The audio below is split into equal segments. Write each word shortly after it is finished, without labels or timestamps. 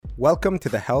Welcome to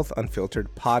the Health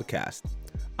Unfiltered podcast.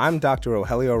 I'm Dr.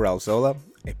 Rogelio Ralzola,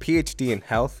 a PhD in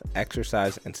health,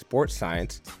 exercise, and sports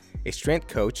science, a strength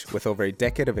coach with over a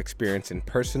decade of experience in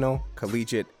personal,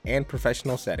 collegiate, and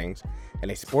professional settings,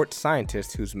 and a sports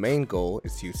scientist whose main goal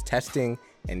is to use testing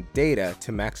and data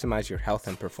to maximize your health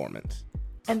and performance.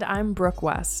 And I'm Brooke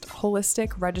West,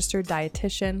 holistic registered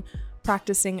dietitian,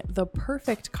 practicing the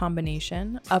perfect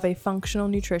combination of a functional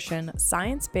nutrition,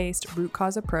 science-based root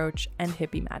cause approach, and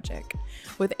hippie magic,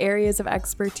 with areas of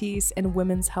expertise in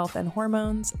women's health and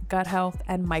hormones, gut health,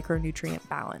 and micronutrient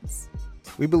balance.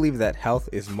 We believe that health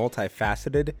is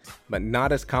multifaceted, but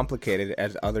not as complicated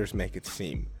as others make it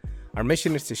seem. Our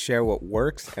mission is to share what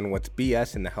works and what's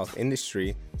BS in the health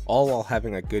industry, all while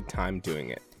having a good time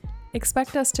doing it.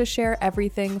 Expect us to share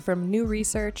everything from new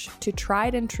research to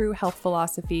tried and true health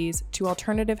philosophies to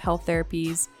alternative health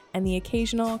therapies and the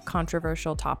occasional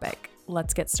controversial topic.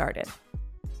 Let's get started.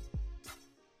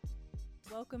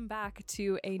 Welcome back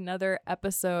to another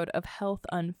episode of Health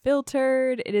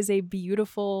Unfiltered. It is a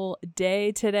beautiful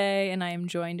day today, and I am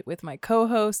joined with my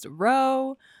co-host,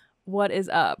 Ro. What is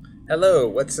up? Hello,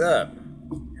 what's up?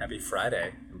 Happy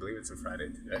Friday. I believe it's a Friday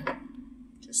today.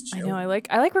 Just chill. I know,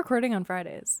 I like recording on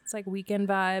Fridays. It's like weekend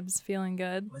vibes, feeling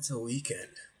good. What's a weekend?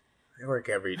 I work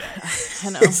every day. I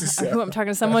know. I'm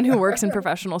talking to someone who works in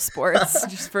professional sports.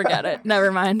 Just forget it.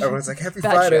 Never mind. Everyone's like, happy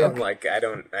Bad Friday. joke. I'm like, I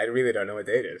really don't know what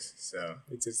day it is. So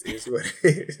it just is what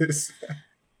it is.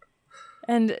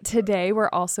 And today we're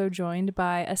also joined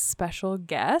by a special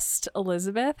guest,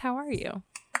 Elizabeth. How are you?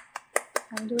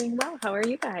 I'm doing well. How are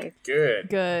you guys? Good.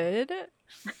 Good.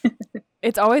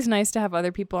 It's always nice to have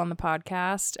other people on the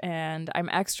podcast, and I'm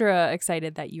extra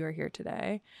excited that you are here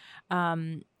today.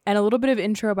 And a little bit of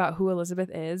intro about who Elizabeth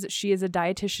is. She is a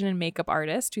dietitian and makeup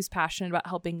artist who's passionate about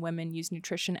helping women use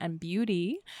nutrition and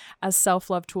beauty as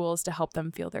self-love tools to help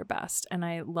them feel their best. And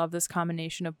I love this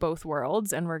combination of both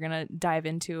worlds, and we're going to dive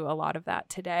into a lot of that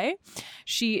today.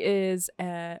 She is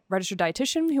a registered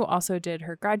dietitian who also did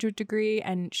her graduate degree,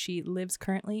 and she lives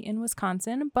currently in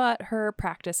Wisconsin, but her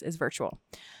practice is virtual.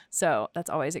 So that's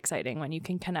always exciting when you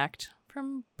can connect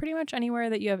from pretty much anywhere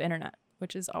that you have internet,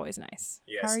 which is always nice.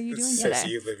 Yes. How are you doing Says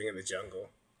today? you living in the jungle.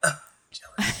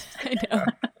 Jealous. I know.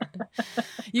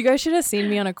 You guys should have seen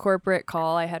me on a corporate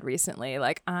call I had recently.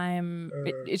 Like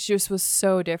it just was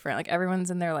so different. Like everyone's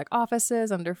in their like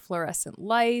offices under fluorescent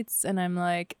lights, and I'm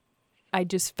like, I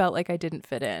just felt like I didn't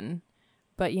fit in.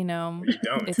 But you know,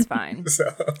 it's fine.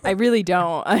 So. I really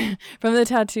don't. From the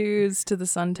tattoos to the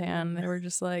suntan, they were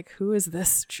just like, who is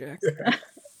this chick?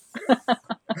 But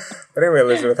anyway,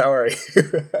 Elizabeth, how are you?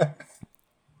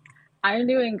 I'm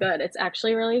doing good. It's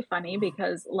actually really funny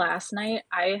because last night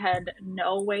I had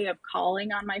no way of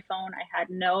calling on my phone. I had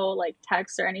no like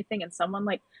text or anything, and someone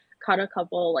like cut a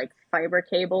couple like fiber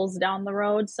cables down the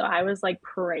road. So I was like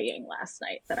praying last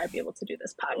night that I'd be able to do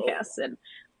this podcast, and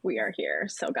we are here.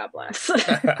 So God bless.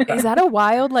 Is that a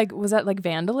wild, like, was that like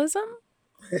vandalism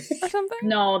or something?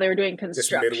 No, they were doing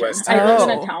construction. Midwest. I live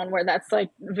in Oh. a town where that's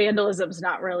like vandalism's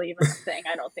not really even a thing.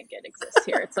 I don't think it exists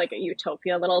here. It's like a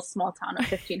utopia, little small town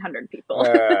of 1,500 people.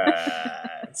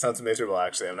 It sounds miserable,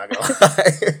 actually. I'm not going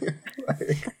to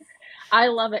lie. I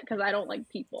love it because I don't like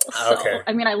people. So, Okay.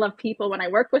 I mean, I love people when I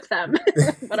work with them,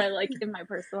 but I like in my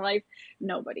personal life,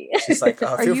 nobody. She's like,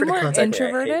 Are feel you free to more contact me. I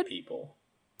introverted? hate people.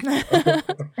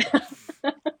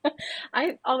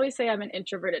 I always say I'm an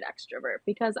introverted extrovert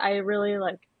because I really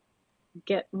like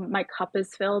get my cup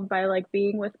is filled by like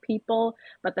being with people,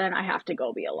 but then I have to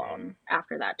go be alone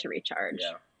after that to recharge.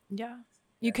 Yeah. Yeah.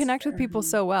 You connect with people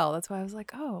so well. That's why I was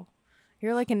like, oh,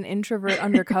 you're like an introvert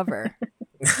undercover.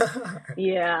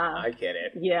 Yeah. I get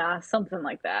it. Yeah, something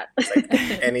like that. It's like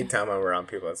anytime I'm around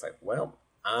people, it's like, well,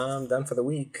 I'm done for the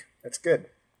week. That's good.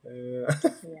 Yeah.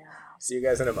 See you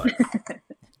guys in a month.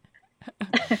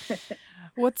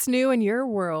 What's new in your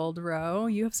world, Ro?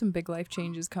 You have some big life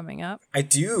changes coming up. I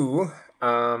do.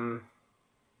 What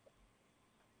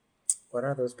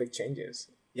are those big changes?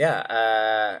 Yeah,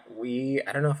 I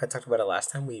don't know if I talked about it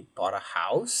last time. We bought a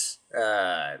house.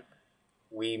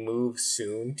 We move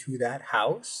soon to that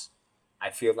house. I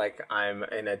feel like I'm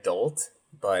an adult,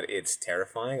 but it's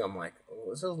terrifying. I'm like, oh,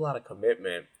 this is a lot of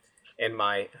commitment. And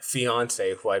my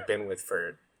fiance, who I've been with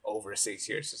for over 6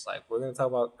 years, is like, we're going to talk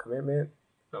about commitment.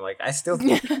 I'm like, I still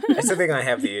think I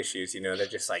have the issues, you know, they're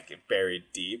just like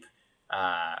buried deep.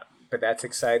 But that's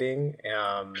exciting.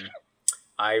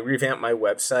 I revamped my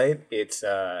website. It's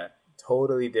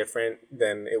totally different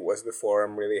than it was before.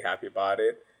 I'm really happy about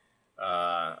it.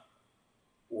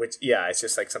 Which, yeah, it's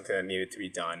just like something that needed to be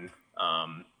done.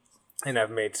 And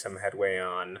I've made some headway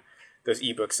on those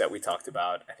ebooks that we talked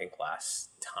about, I think last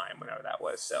time, whenever that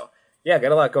was. So yeah,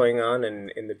 got a lot going on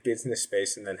in the business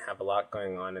space, and then have a lot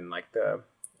going on in like the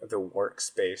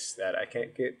workspace that I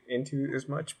can't get into as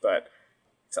much, but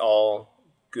it's all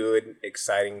good,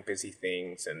 exciting, busy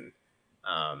things, and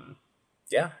um,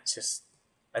 yeah, it's just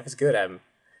life is good.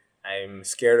 I'm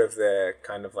scared of the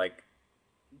kind of like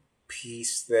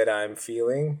peace that I'm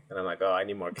feeling, and I'm like, oh, I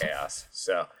need more chaos.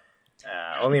 So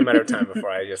only a matter of time before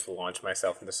I just launch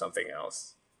myself into something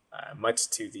else, much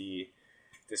to the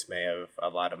dismay of a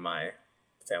lot of my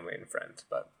family and friends.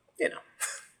 But you know,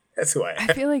 that's who I I am.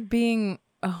 feel like being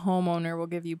a homeowner will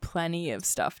give you plenty of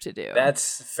stuff to do.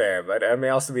 That's fair, but it may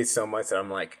also be so much that I'm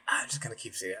like, I'm just gonna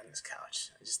keep sitting on this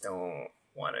couch. I just don't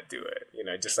want to do it. You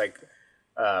know, just like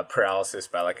paralysis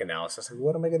by like analysis. Like,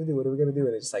 what am I gonna do? What are we gonna do?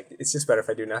 And it's like, it's just better if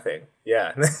I do nothing.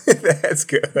 Yeah, that's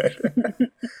good.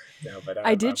 No, but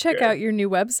I did I'm check good. out your new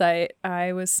website.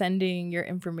 I was sending your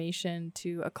information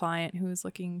to a client who was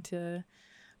looking to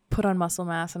put on muscle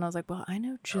mass, and I was like, well, I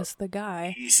know just the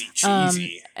guy. Easy Um,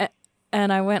 cheesy.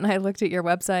 and I went and I looked at your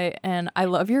website, and I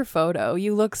love your photo.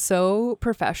 You look so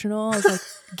professional. I was like,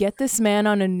 get this man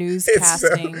on a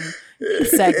newscasting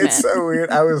It's segment. so weird.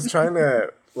 I was trying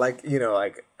to like,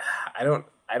 like I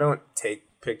don't take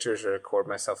pictures or record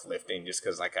myself lifting just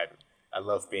because like I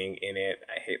love being in it.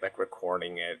 I hate like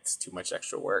recording it. It's too much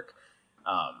extra work.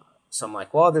 So I'm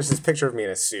like, well, there's this picture of me in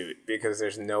a suit because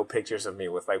there's no pictures of me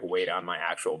with like weight on my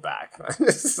actual back.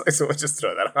 So we'll just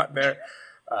throw that on there.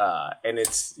 And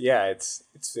it's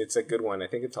a good one. I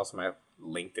think it's also my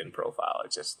LinkedIn profile.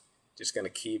 It's just gonna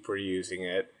keep reusing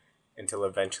it until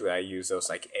eventually I use those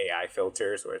like AI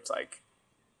filters where it's like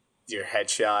your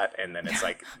headshot and then it's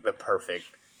like the perfect,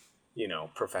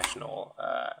 professional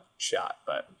shot.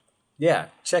 But yeah,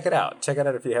 check it out. Check it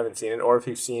out if you haven't seen it, or if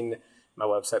you've seen my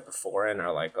website before and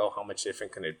are like, oh, how much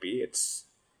different can it be? It's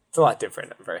a lot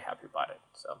different. I'm very happy about it.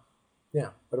 So yeah.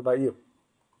 What about you?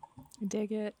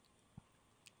 Dig it.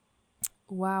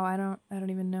 Wow, I don't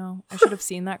even know. I should have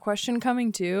seen that question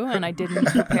coming too, and I didn't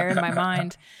prepare in my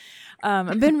mind.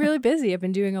 I've been really busy. I've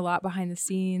been doing a lot behind the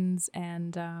scenes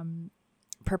and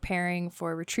preparing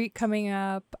for a retreat coming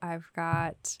up. I've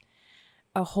got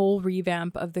a whole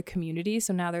revamp of the community.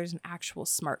 So now there's an actual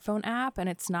smartphone app, and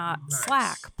it's not Nice.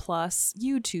 Slack plus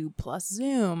YouTube plus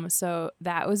Zoom. So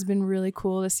that has been really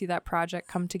cool to see that project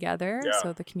come together. Yeah.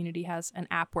 So the community has an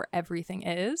app where everything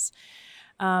is.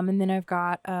 And then I've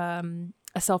got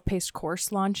a self-paced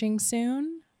course launching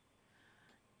soon.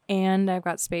 And I've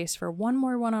got space for one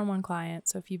more one-on-one client.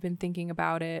 So if you've been thinking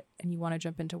about it and you want to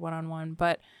jump into one-on-one,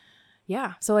 but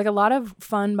yeah, so like a lot of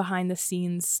fun behind the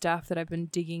scenes stuff that I've been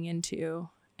digging into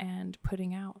and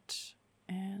putting out.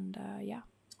 And yeah,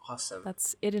 Awesome.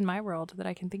 that's it in my world that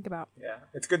I can think about. Yeah,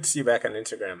 it's good to see you back on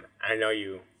Instagram. I know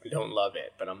you don't love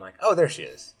it, but I'm like, oh, there she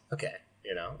is. Okay,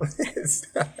 it's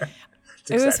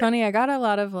It was exciting. funny. I got a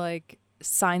lot of like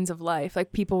signs of life.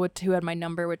 Like people who had my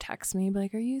number would text me, be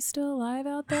like, "Are you still alive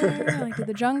out there? Like, did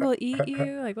the jungle eat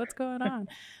you? Like, what's going on?" I'm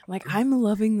like, I'm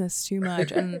loving this too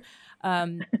much. And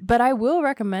but I will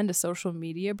recommend a social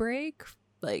media break.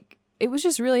 Like, it was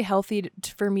just really healthy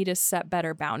for me to set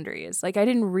better boundaries. Like, I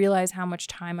didn't realize how much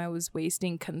time I was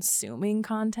wasting consuming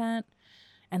content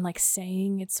and like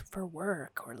saying it's for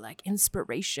work or like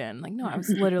inspiration. Like, no, I was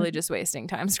literally just wasting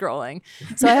time scrolling.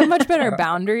 So I have much better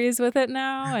boundaries with it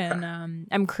now, and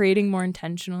I'm creating more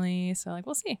intentionally. So like,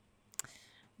 we'll see.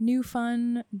 New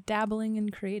fun dabbling in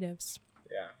creatives.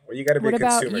 Yeah, well, you got to be What a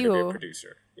about consumer to be a you?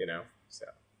 producer, So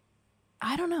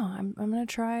I don't know. I'm gonna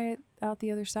try it out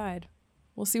the other side.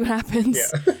 We'll see what happens.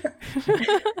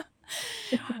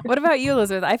 yeah. What about you,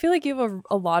 Elizabeth? I feel like you have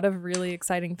a lot of really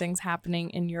exciting things happening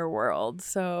in your world.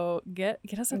 So get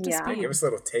us up to Yeah. speed. Give us a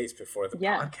little taste before the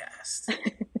Yeah. podcast.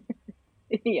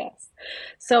 Yes.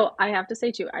 So I have to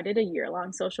say too, I did a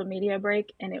year-long social media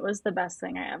break and it was the best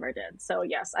thing I ever did. So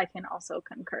yes, I can also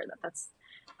concur that that's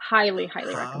highly,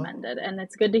 highly How? recommended. And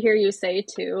it's good to hear you say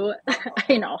too,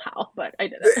 I know how, but I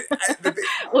didn't.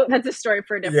 Well, that's a story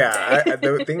for a different Yeah, day.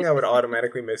 the thing I would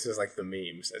automatically miss is like the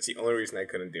memes. That's the only reason I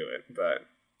couldn't do it. But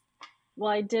Well,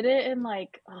 I did it in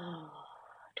like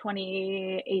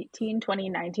 2018,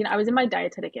 2019. I was in my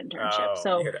dietetic internship. oh, you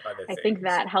So had other I think things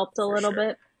that helped a for little sure.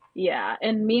 bit. Yeah.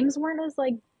 And memes weren't as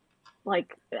like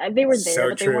they were there, So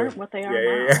but they true. weren't what they are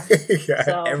Yeah. now. Yeah.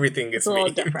 So Everything it's gets a little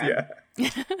memed. different.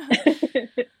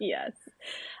 Yeah. Yes.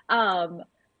 Um,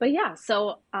 but yeah,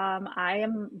 so I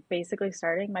am basically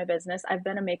starting my business. I've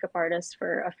been a makeup artist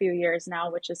for a few years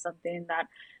now, which is something that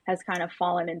has kind of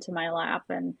fallen into my lap.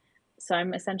 And so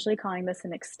I'm essentially calling this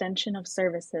an extension of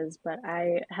services, but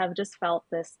I have just felt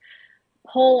this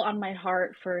pull on my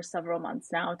heart for several months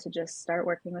now to just start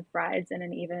working with brides in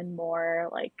an even more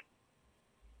like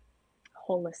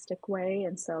holistic way.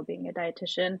 And so being a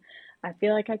dietitian, I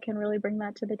feel like I can really bring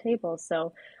that to the table.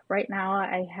 So right now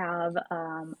I have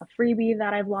a freebie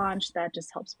that I've launched that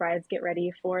just helps brides get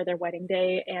ready for their wedding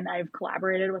day. And I've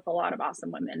collaborated with a lot of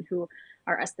awesome women who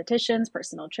are estheticians,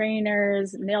 personal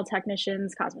trainers, nail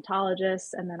technicians,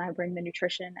 cosmetologists, and then I bring the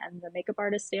nutrition and the makeup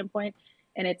artist standpoint.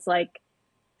 And it's like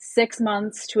 6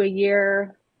 months to a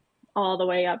year, all the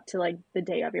way up to like the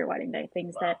day of your wedding day,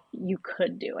 things Wow. that you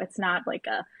could do. It's not like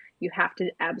a, you have to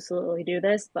absolutely do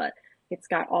this, but it's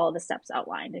got all the steps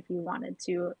outlined if you wanted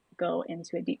to go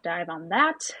into a deep dive on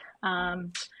that.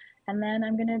 And then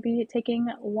I'm going to be taking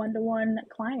one-to-one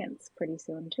clients pretty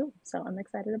soon too. So I'm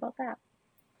excited about that.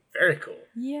 Very cool.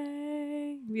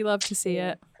 Yay. We love to see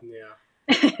it.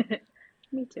 Yeah.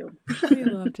 Me too. We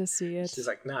love to see it. She's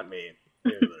like, not me.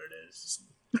 You know what it is.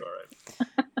 All right.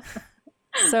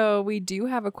 So we do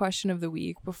have a question of the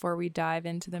week before we dive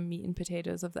into the meat and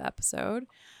potatoes of the episode.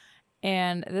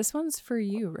 And this one's for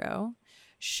you, Ro.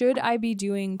 Should I be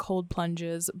doing cold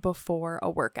plunges before a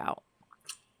workout?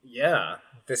 Yeah,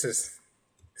 this is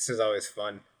always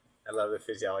fun. I love the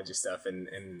physiology stuff. And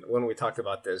when we talked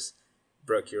about this,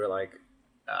 Brooke, you were like,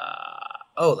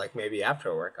 oh, like maybe after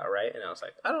a workout, right? And I was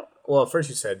like, I don't. Well, first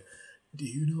you said, do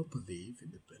you not believe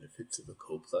in the benefits of a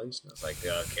cold plunge? And I was like,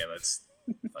 yeah, okay, let's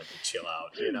fucking chill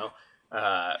out, you know?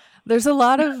 There's a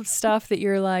lot of stuff that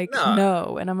you're like, No.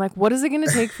 no. And I'm like, what is it going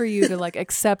to take for you to like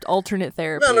accept alternate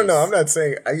therapy? No. I'm not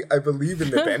saying I believe in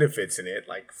the benefits in it,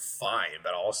 like fine,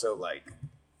 but also like,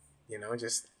 you know,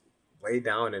 just lay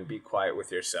down and be quiet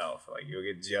with yourself. Like you'll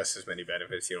get just as many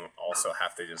benefits. You don't also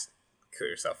have to just kill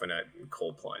yourself in a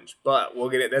cold plunge. But we'll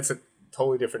get it. That's a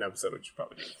totally different episode, which you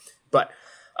probably do. But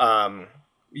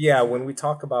yeah, when we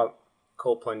talk about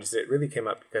cold plunges, it really came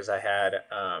up because I had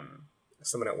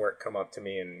someone at work come up to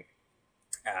me and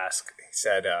ask. He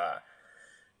said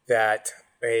that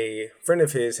a friend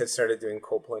of his had started doing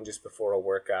cold plunges before a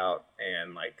workout,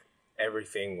 and like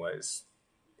everything was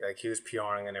like he was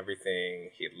PRing and everything.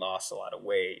 He had lost a lot of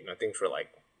weight. You know, things were like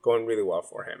going really well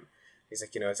for him. He's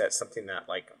like, you know, is that something that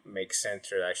like makes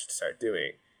sense or that I should start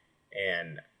doing?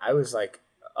 And I was like,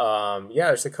 yeah,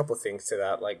 there's a couple things to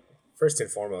that. Like first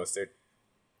and foremost, there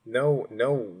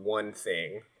no one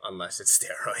thing, unless it's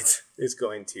steroids, is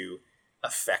going to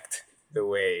affect the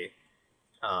way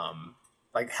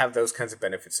like have those kinds of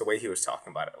benefits the way he was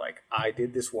talking about it. Like I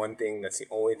did this one thing, that's the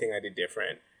only thing I did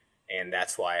different, and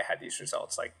that's why I had these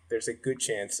results. Like there's a good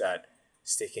chance that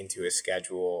sticking to a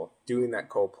schedule, doing that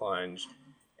cold plunge,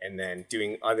 and then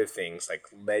doing other things like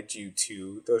led you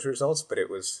to those results, but it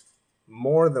was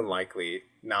more than likely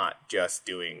not just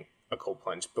doing a cold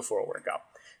plunge before a workout.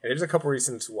 And there's a couple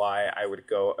reasons why I would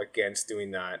go against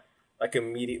doing that like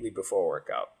immediately before a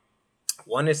workout.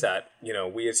 One is that, you know,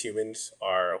 we as humans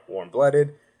are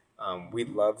warm-blooded. We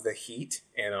love the heat,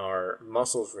 and our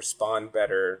muscles respond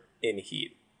better in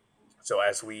heat. So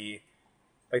as we,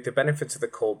 like the benefits of the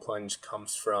cold plunge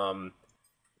comes from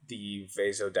the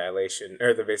vasodilation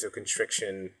or the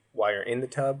vasoconstriction while you're in the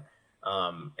tub.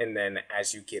 And then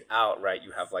as you get out, right,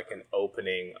 you have like an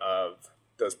opening of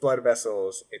those blood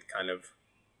vessels. It kind of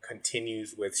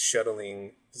continues with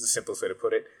shuttling, this is the simplest way to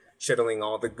put it, shuttling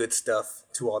all the good stuff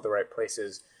to all the right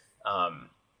places.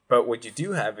 But what you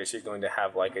do have is you're going to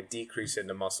have like a decrease in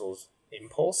the muscle's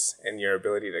impulse and your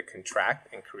ability to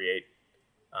contract and create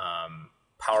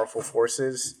powerful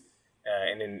forces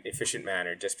in an efficient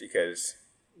manner, just because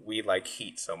we like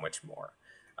heat so much more.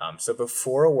 So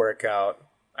before a workout,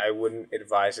 I wouldn't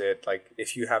advise it. Like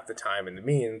if you have the time and the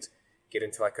means, get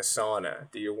into like a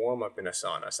sauna, do your warm up in a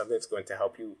sauna, something that's going to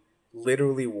help you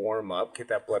literally warm up, get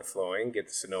that blood flowing, get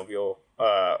the synovial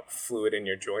fluid in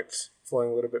your joints flowing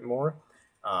a little bit more,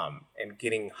 and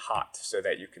getting hot so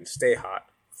that you can stay hot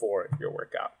for your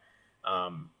workout.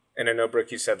 And I know,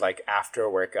 Brooke, you said like after a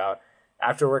workout,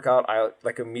 I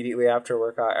like immediately after a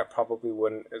workout, I probably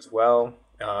wouldn't as well,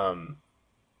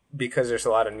 because there's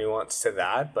a lot of nuance to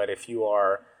that. But if you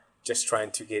are just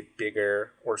trying to get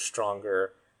bigger or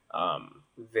stronger,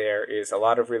 there is a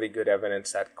lot of really good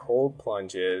evidence that cold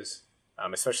plunges,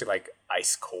 especially like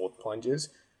ice cold plunges,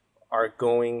 are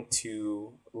going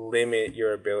to limit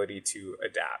your ability to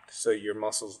adapt. So your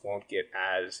muscles won't get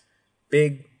as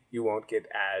big, you won't get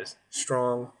as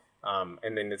strong,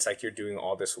 and then it's like you're doing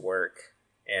all this work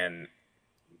and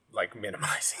like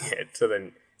minimizing it. So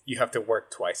then you have to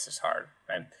work twice as hard.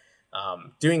 And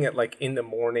doing it like in the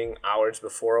morning, hours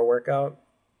before a workout,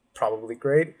 probably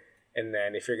great. And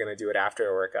then if you're going to do it after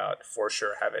a workout, for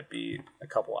sure have it be a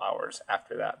couple hours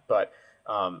after that. But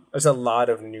there's a lot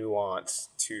of nuance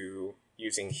to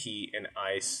using heat and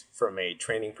ice from a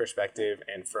training perspective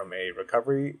and from a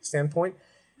recovery standpoint.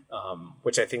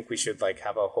 which I think we should like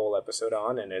have a whole episode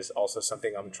on, and is also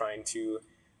something I'm trying to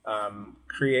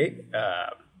create.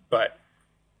 But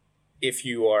if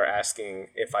you are asking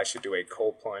if I should do a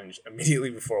cold plunge immediately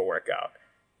before a workout,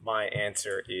 my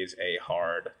answer is a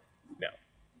hard no.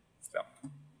 So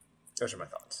those are my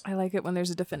thoughts. I like it when there's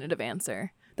a definitive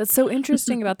answer. That's so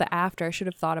interesting about the after. I should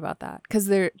have thought about that because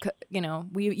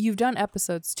you've done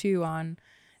episodes too on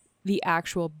the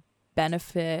actual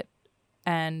benefit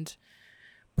and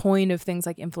point of things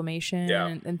like inflammation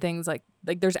and things like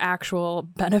there's actual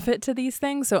benefit to these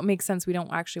things. So it makes sense. We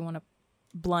don't actually want to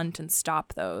blunt and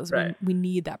stop those. Right. We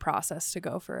need that process to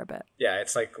go for a bit. Yeah,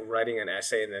 it's like writing an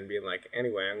essay and then being like,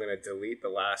 anyway, I'm going to delete the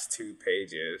last 2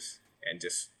 pages and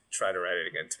just try to write it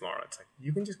again tomorrow. It's like,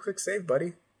 you can just click save,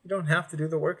 buddy. You don't have to do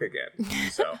the work again.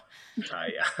 So,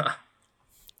 yeah.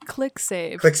 Click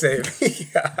save. Click save.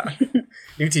 Yeah.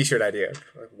 New t-shirt idea.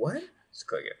 Like, what? Just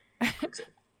click it. Click save.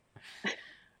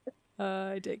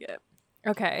 I dig it.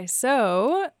 Okay,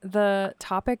 so the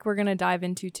topic we're going to dive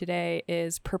into today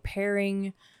is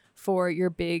preparing for your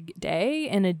big day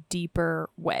in a deeper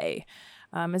way.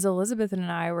 As Elizabeth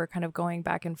and I were kind of going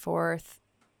back and forth,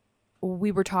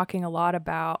 we were talking a lot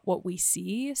about what we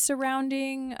see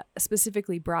surrounding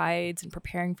specifically brides and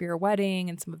preparing for your wedding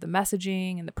and some of the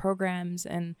messaging and the programs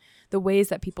and the ways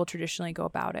that people traditionally go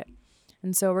about it.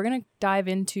 And so we're going to dive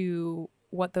into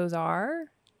what those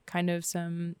are, kind of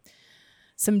some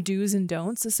do's and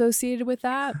don'ts associated with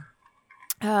that.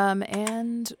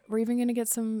 And we're even going to get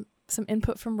some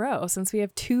input from Ro, since we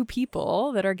have 2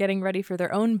 people that are getting ready for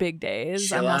their own big days.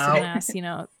 Chill I'm also out. going to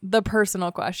ask, the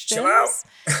personal questions. Chill out.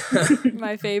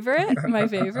 My favorite.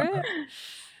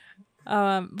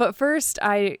 But first,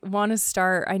 I want to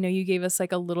start. I know you gave us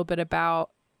like a little bit about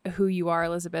who you are,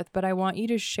 Elizabeth, but I want you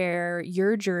to share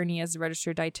your journey as a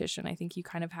registered dietitian. I think you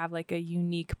kind of have like a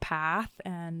unique path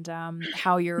and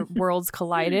how your worlds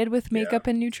collided with makeup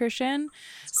and nutrition.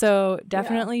 So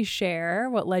definitely share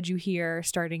what led you here,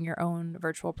 starting your own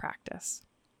virtual practice.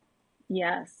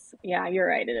 Yes. Yeah, you're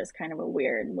right. It is kind of a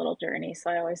weird little journey. So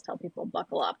I always tell people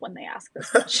buckle up when they ask this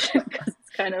question because it's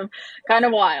kind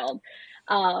of wild.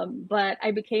 But I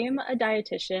became a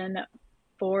dietitian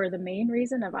for the main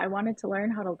reason of I wanted to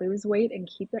learn how to lose weight and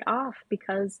keep it off,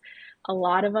 because a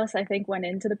lot of us, I think, went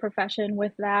into the profession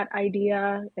with that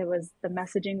idea. It was the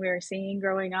messaging we were seeing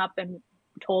growing up, and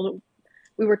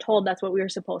we were told that's what we were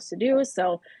supposed to do.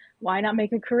 So why not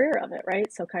make a career of it,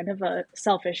 right? So kind of a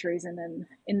selfish reason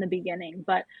in the beginning.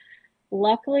 But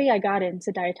luckily, I got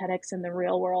into dietetics in the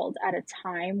real world at a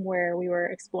time where we were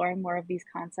exploring more of these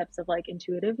concepts of like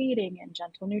intuitive eating and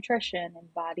gentle nutrition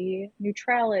and body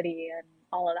neutrality and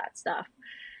all of that stuff.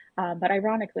 But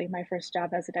ironically, my first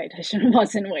job as a dietitian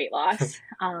was in weight loss.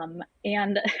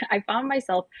 And I found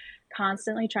myself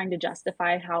constantly trying to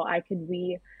justify how I could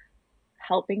be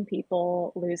helping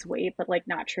people lose weight, but like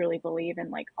not truly believe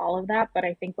in like all of that. But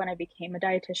I think when I became a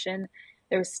dietitian,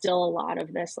 there's still a lot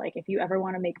of this, like if you ever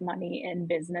want to make money in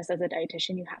business as a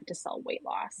dietitian, you have to sell weight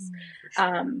loss.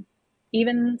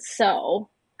 Even so,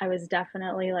 I was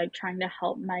definitely like trying to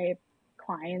help my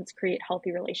clients create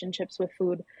healthy relationships with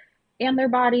food and their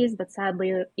bodies. But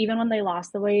sadly, even when they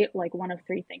lost the weight, like one of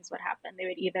 3 things would happen. They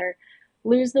would either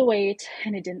lose the weight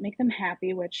and it didn't make them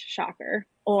happy, which shocker,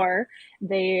 or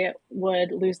they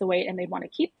would lose the weight and they'd want to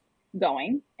keep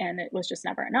going and it was just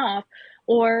never enough,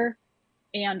 or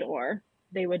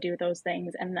they would do those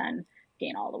things and then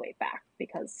gain all the weight back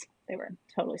because they were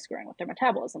totally screwing with their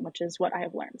metabolism, which is what I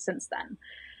have learned since then.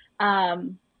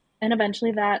 And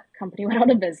eventually that company went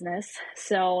out of business.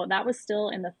 So that was still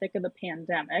in the thick of the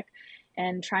pandemic,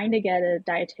 and trying to get a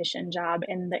dietitian job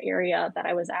in the area that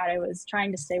I was at. I was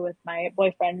trying to stay with my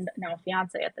boyfriend, now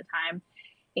fiance at the time.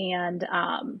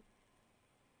 And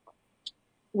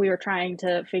we were trying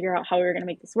to figure out how we were going to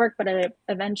make this work, but I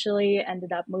eventually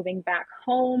ended up moving back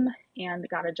home and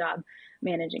got a job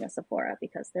managing a Sephora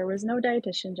because there was no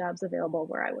dietitian jobs available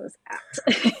where I was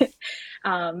at.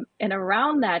 And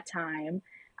around that time,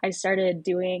 I started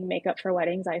doing makeup for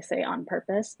weddings, I say on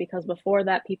purpose, because before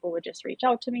that, people would just reach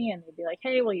out to me and they'd be like,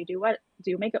 hey, will you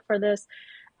do makeup for this?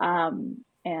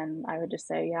 And I would just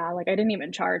say, yeah, like I didn't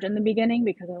even charge in the beginning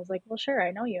because I was like, well, sure,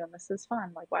 I know you and this is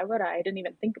fun. Like, why would I? I didn't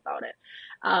even think about it.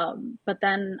 But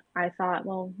then I thought,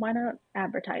 well, why not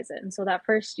advertise it? And so that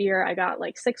first year I got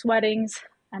like 6 weddings.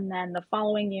 And then the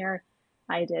following year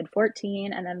I did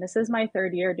 14. And then this is my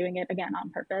 3rd year doing it again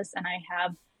on purpose. And I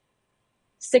have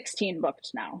 16 booked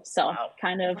now. So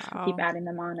kind of keep adding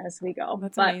them on as we go.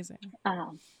 That's amazing.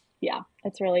 Yeah,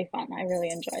 it's really fun. I really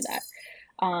enjoy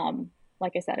that.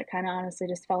 Like I said, it kind of honestly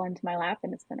just fell into my lap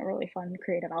and it's been a really fun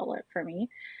creative outlet for me.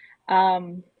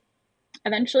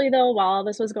 Eventually, though, while all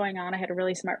this was going on, I had a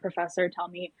really smart professor tell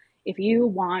me, if you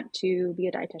want to be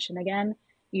a dietitian again,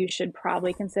 you should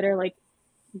probably consider like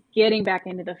getting back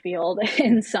into the field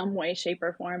in some way, shape,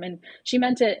 or form. And she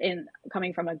meant it in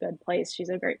coming from a good place. She's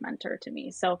a great mentor to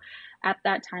me. So at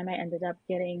that time, I ended up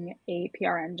getting a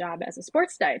PRN job as a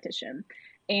sports dietitian.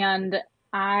 And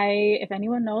if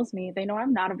anyone knows me, they know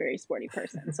I'm not a very sporty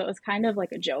person. So it was kind of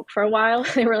like a joke for a while.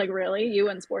 They were like, really? You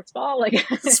in sports ball? Like,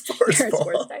 Sports you're a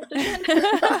sports ball.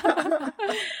 dietitian?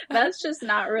 That's just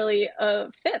not really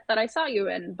a fit that I saw you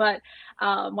in. But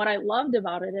what I loved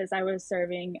about it is I was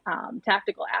serving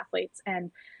tactical athletes,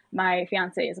 and my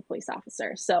fiance is a police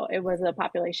officer. So it was a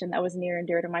population that was near and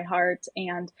dear to my heart.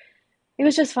 And it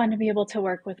was just fun to be able to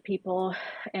work with people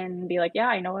and be like, yeah,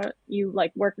 I know you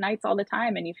like work nights all the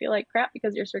time and you feel like crap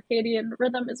because your circadian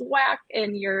rhythm is whack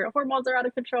and your hormones are out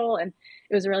of control. And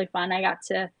it was really fun. I got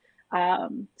to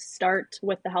start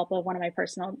with the help of one of my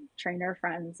personal trainer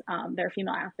friends, their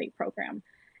female athlete program.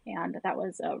 And that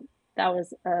was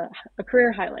a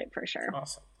career highlight for sure.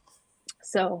 Awesome.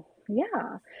 So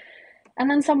yeah. And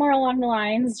then somewhere along the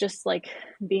lines, just like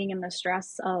being in the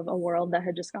stress of a world that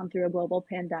had just gone through a global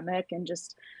pandemic and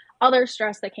just other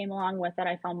stress that came along with it,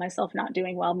 I found myself not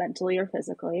doing well mentally or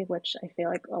physically, which I feel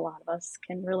like a lot of us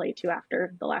can relate to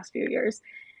after the last few years.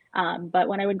 But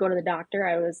when I would go to the doctor,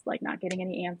 I was like not getting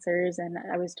any answers, and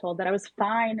I was told that I was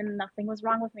fine and nothing was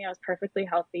wrong with me. I was perfectly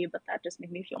healthy, but that just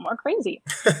made me feel more crazy.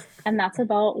 And that's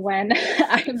about when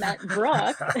I met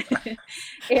Brooke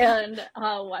and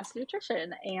West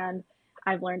Nutrition. And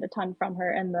I've learned a ton from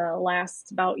her in the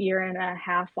last about year and a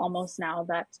half almost now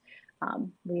that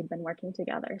we've been working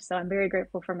together. So I'm very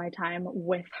grateful for my time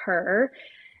with her.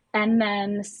 And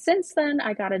then since then,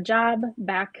 I got a job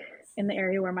back in the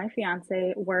area where my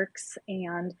fiance works,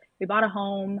 and we bought a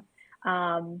home.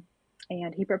 And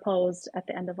he proposed at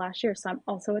the end of last year. So I'm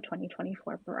also a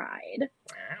 2024 bride.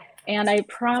 And I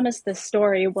promise this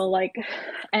story will like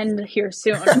end here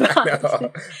soon.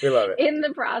 No, we love it. In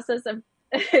the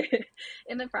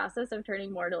process of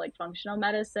turning more to like functional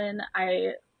medicine,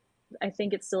 I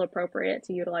think it's still appropriate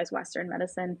to utilize Western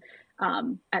medicine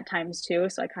at times too.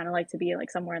 So I kind of like to be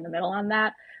like somewhere in the middle on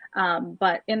that.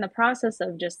 But in the process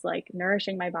of just like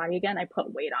nourishing my body again, I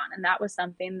put weight on, and that was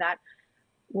something that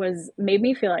made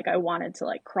me feel like I wanted to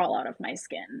like crawl out of my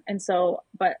skin. And so,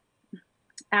 but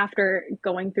after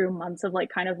going through months of like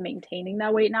kind of maintaining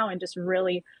that weight now and just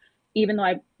really, even though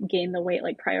I gained the weight,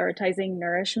 like prioritizing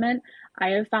nourishment, I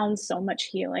have found so much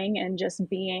healing and just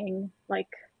being like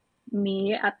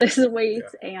me at this weight.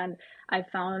 Yeah. And I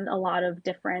found a lot of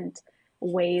different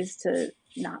ways to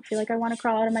not feel like I want to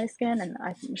crawl out of my skin. And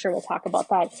I'm sure we'll talk about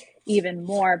that even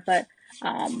more, but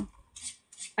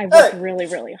I worked really,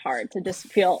 really hard to just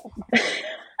feel.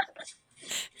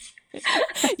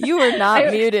 You were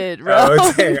not muted, Ro.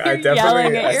 Oh, dang, I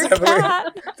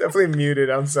definitely muted.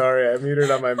 I'm sorry. I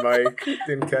muted on my mic.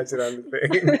 Didn't catch it on the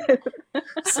thing.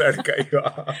 Sorry to cut you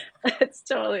off. It's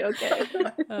totally okay.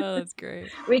 Oh, that's great.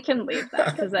 We can leave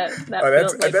that because that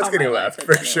feels like that's getting left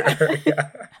for sure. Yeah.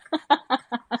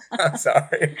 I'm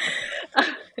sorry.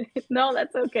 No,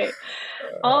 that's okay.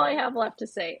 All I have left to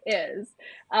say is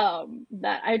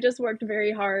that I just worked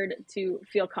very hard to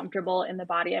feel comfortable in the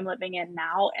body I'm living in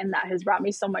now, and that has brought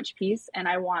me so much peace, and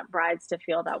I want brides to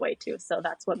feel that way too. So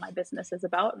that's what my business is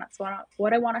about, and that's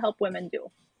what I want to help women do.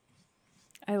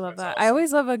 I love that. Awesome. I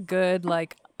always love a good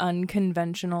like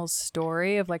unconventional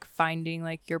story of like finding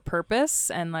like your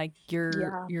purpose and like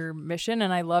your mission.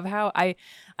 And I love how I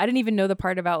didn't even know the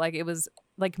part about like it was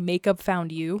like makeup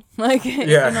found you like in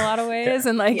a lot of ways,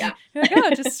 and like, you're like, oh,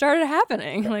 it just started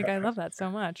happening. Like I love that so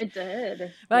much. It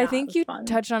did. But I think you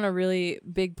touched on a really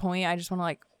big point. I just want to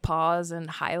like pause and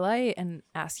highlight and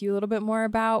ask you a little bit more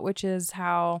about, which is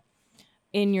how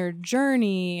in your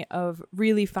journey of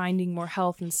really finding more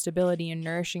health and stability and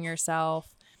nourishing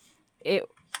yourself, it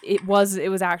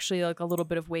was actually like a little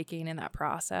bit of waking in that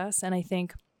process. And I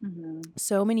think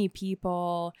so many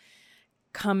people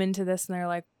come into this and they're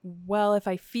like, well, if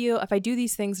I do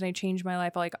these things and I change my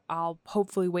life, I'll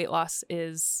hopefully weight loss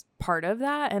is part of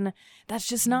that. And that's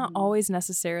just not always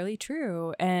necessarily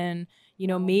true. And,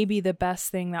 maybe the best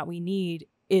thing that we need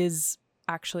is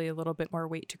actually a little bit more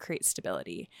weight to create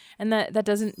stability. And that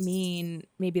doesn't mean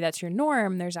maybe that's your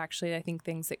norm. There's actually, I think,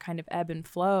 things that kind of ebb and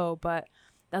flow, but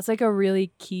that's like a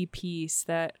really key piece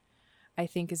that I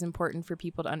think is important for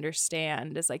people to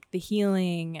understand, is like the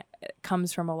healing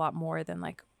comes from a lot more than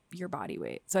like your body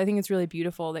weight. So I think it's really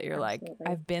beautiful that you're Absolutely. Like,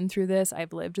 I've been through this,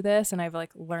 I've lived this, and I've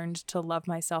like learned to love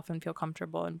myself and feel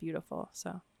comfortable and beautiful. So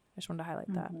I just wanted to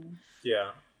highlight that.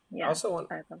 Yeah. I also want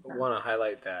to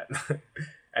highlight that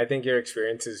I think your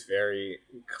experience is very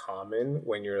common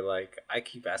when you're like, I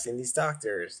keep asking these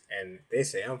doctors and they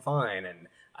say I'm fine and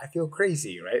I feel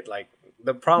crazy, right? Like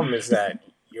the problem is that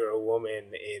you're a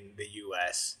woman in the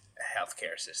US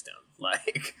healthcare system.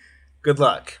 Like good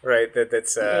luck, right?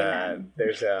 That's Amen.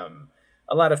 there's a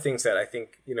lot of things that I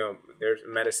think, there's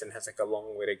medicine has like a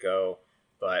long way to go,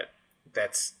 but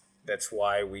that's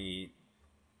why we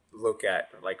look at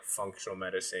like functional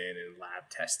medicine and lab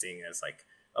testing as like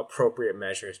appropriate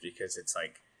measures, because it's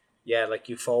like, yeah, like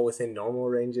you fall within normal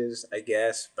ranges, I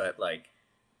guess, but like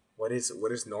what is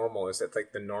normal? Is it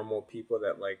like the normal people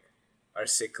that like are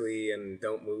sickly and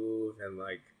don't move and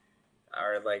like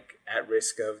are like at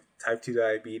risk of type 2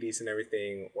 diabetes and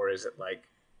everything, or is it like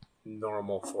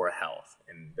normal for health?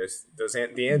 And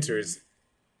the answer Mhm. is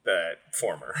the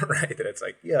former, right? That it's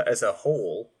like, yeah, as a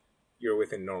whole you're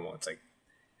within normal. It's like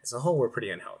as a whole, we're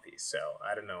pretty unhealthy. So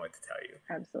I don't know what to tell you.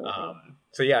 Absolutely.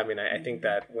 So yeah, I mean, I think Mhm.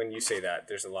 that when you say that,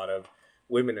 there's a lot of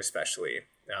women, especially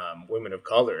women of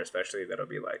color, especially that'll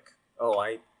be like, oh,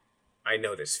 I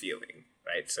know this feeling,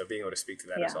 right? So being able to speak to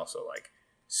that is Yeah. also like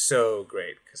so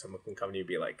great, because someone can come to you and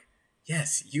be like,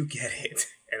 yes, you get it,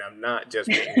 and I'm not just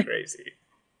being crazy.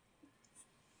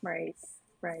 Right.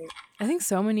 Right. I think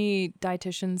so many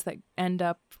dietitians that end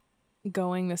up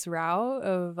going this route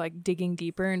of like digging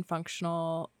deeper in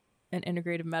functional and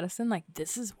integrative medicine, like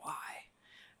this is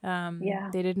why Yeah.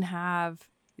 they didn't have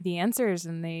the answers,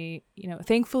 and they,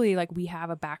 thankfully, like we have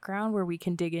a background where we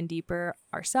can dig in deeper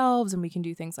ourselves, and we can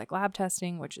do things like lab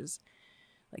testing, which is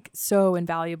like so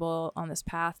invaluable on this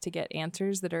path to get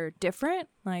answers that are different,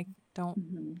 like don't,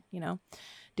 Hmm.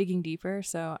 digging deeper.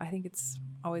 So I think it's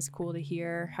always cool to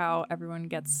hear how everyone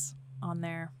gets on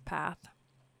their path.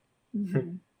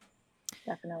 Hmm.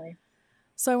 Definitely.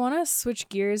 So I want to switch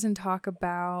gears and talk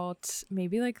about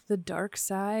maybe like the dark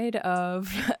side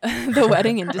of the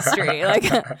wedding industry. Like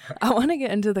I want to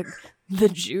get into the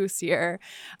juice here.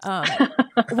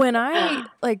 When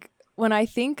I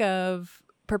think of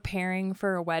preparing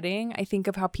for a wedding, I think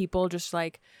of how people just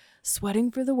like sweating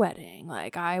for the wedding.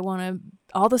 Like I want to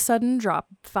all of a sudden drop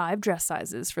 5 dress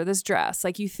sizes for this dress.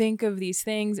 Like you think of these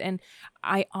things, and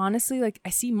I honestly like I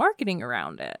see marketing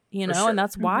around it, For and sure.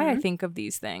 that's why I Hmm. think of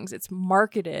these things. It's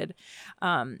marketed.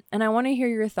 And I want to hear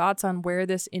your thoughts on where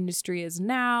this industry is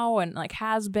now and like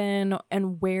has been,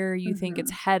 and where you think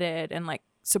it's Hmm. headed, and like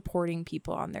supporting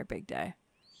people on their big day.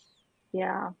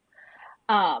 Yeah.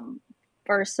 Um,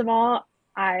 First of all,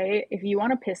 if you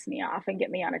want to piss me off and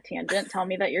get me on a tangent, tell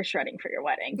me that you're shredding for your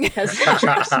wedding because it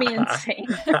drives me insane.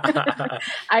 I'm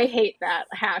I hate that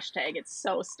hashtag. It's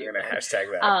so gonna stupid.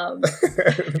 hashtag Um,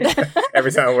 that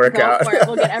every time I work go out. for it.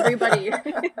 We'll get everybody.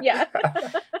 Yeah.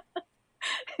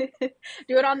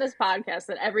 Do it on this podcast,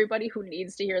 that everybody who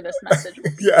needs to hear this message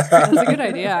will see it. That's a Yeah. good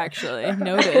idea, actually.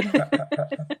 Noted.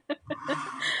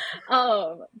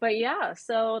 But yeah,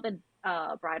 so the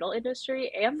bridal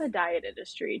industry and the diet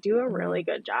industry do a really Mhm.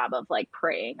 good job of like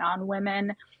preying on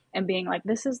women and being like,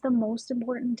 this is the most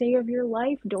important day of your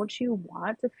life. Don't you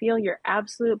want to feel your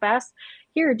absolute best?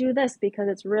 Here, do this, because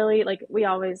it's really like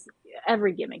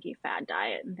every gimmicky fad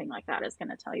diet and thing like that is going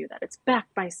to tell you that it's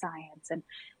backed by science and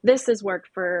this has worked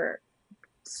for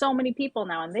so many people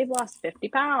now and they've lost 50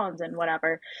 pounds and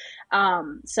whatever.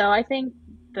 So I think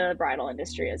the bridal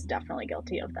industry is definitely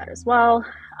guilty of that as well.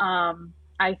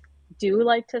 I do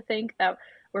like to think that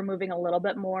we're moving a little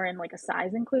bit more in like a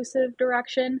size inclusive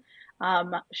direction.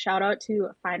 Shout out to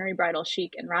Finery Bridal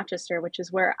Chic in Rochester, which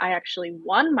is where I actually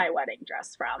won my wedding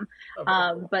dress from. Oh,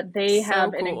 very cool. But they So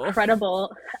have an cool.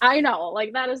 incredible, I know,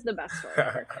 like that is the best story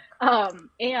ever.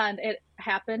 And it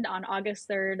happened on August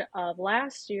 3rd of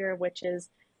last year, which is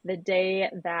the day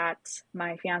that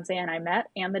my fiance and I met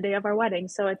and the day of our wedding.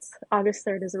 So it's August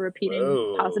 3rd is a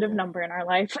repeating positive Whoa, number in our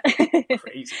life.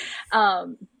 crazy.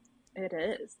 um, it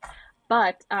is.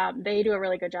 But they do a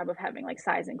really good job of having like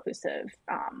size inclusive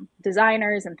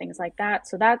designers and things like that.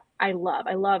 So that I love.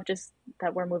 I love just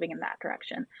that we're moving in that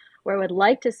direction. Where I would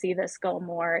like to see this go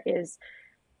more is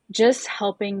just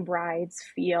helping brides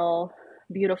feel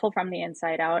beautiful from the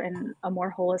inside out and a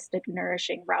more holistic,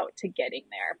 nourishing route to getting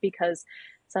there. Because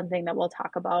something that we'll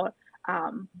talk about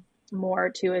more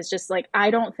too is just like,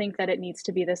 I don't think that it needs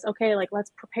to be this, okay, like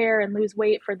let's prepare and lose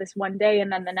weight for this one day.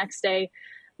 And then the next day,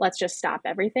 let's just stop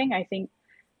everything. I think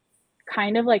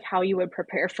kind of like how you would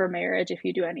prepare for marriage if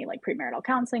you do any like premarital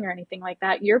counseling or anything like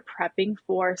that, you're prepping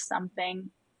for something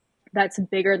that's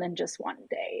bigger than just one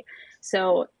day.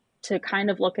 So to kind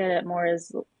of look at it more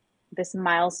as this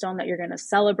milestone that you're going to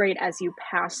celebrate as you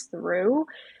pass through,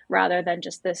 rather than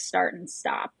just this start and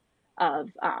stop of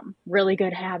really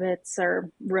good habits, or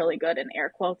really good in air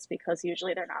quotes, because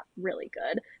usually they're not really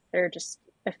good. They're just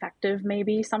effective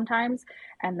maybe sometimes,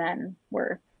 and then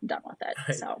we're done with it.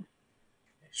 Right. So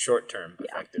Short-term yeah.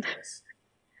 effectiveness.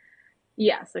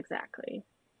 Yes, exactly.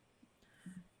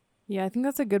 Yeah, I think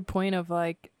that's a good point of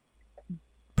like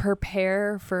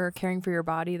prepare for caring for your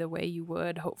body the way you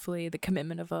would hopefully the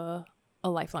commitment of a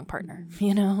lifelong partner.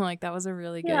 You know, like that was a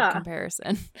really good Yeah.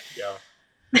 comparison. Yeah.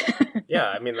 Yeah,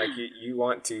 I mean, like you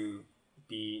want to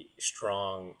be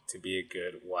strong, to be a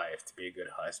good wife, to be a good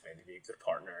husband, to be a good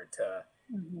partner, to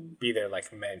Mhm. be there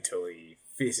like mentally,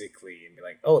 physically, and be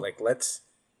like, oh, like let's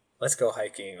go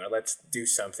hiking or let's do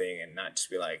something, and not just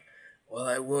be like, well,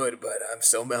 I would, but I'm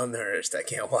so malnourished, I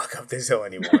can't walk up this hill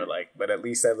anymore. Like, but at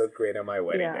least I look great on my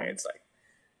wedding day. Yeah. It's like,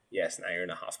 yes, now you're in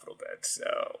a hospital bed,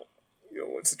 so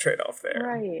what's the trade off there?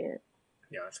 Right.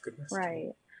 Yeah, it's good messaging.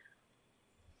 Right.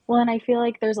 Well, and I feel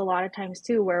like there's a lot of times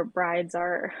too where brides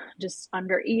are just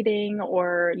under eating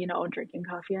or, drinking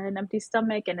coffee on an empty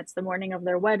stomach, and it's the morning of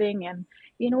their wedding, and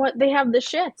you know what? They have the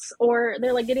shits, or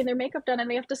they're like getting their makeup done and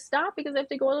they have to stop because they have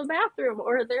to go to the bathroom,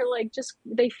 or they're like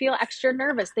they feel extra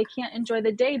nervous. They can't enjoy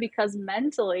the day because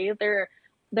mentally they're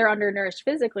undernourished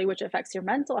physically, which affects your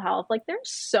mental health. Like there's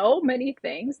so many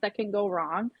things that can go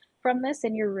wrong from this,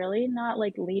 and you're really not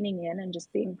like leaning in and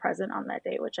just being present on that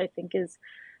day, which I think is,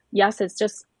 yes, it's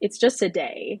just a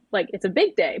day. Like it's a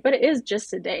big day, but it is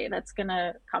just a day that's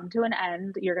gonna come to an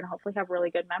end. You're gonna hopefully have really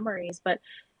good memories, but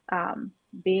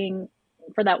being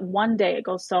for that one day, it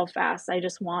goes so fast. I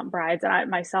just want brides and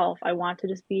I want to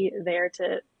just be there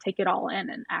to take it all in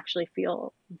and actually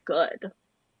feel good.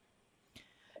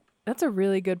 That's a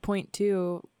really good point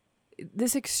too.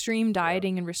 This extreme Yeah.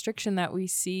 dieting and restriction that we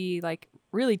see like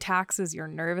really taxes your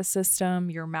nervous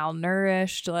system. You're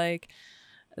malnourished. Like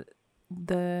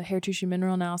the hair tissue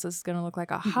mineral analysis is going to look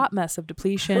like a hot mess of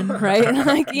depletion, right?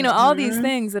 Like, all these Mhm.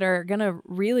 things that are going to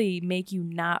really make you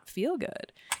not feel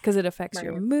good because it affects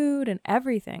your Right. mood and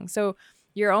everything. So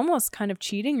you're almost kind of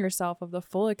cheating yourself of the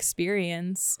full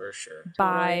experience For sure. Totally.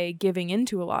 by giving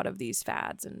into a lot of these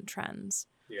fads and trends.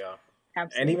 Yeah.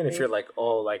 And even if Absolutely. you're like,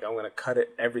 oh, like I'm gonna cut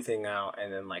everything out,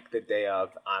 and then like the day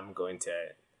of,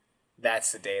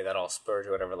 that's the day that I'll splurge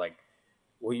or whatever. Like,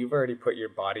 well, you've already put your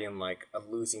body in like a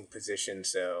losing position.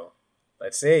 So,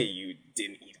 let's say you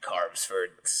didn't eat carbs for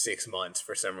 6 months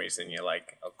for some reason. You're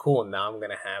like, oh, cool. Now I'm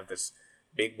gonna have this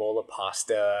big bowl of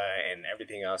pasta and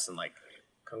everything else, and like,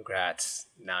 congrats.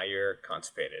 Now you're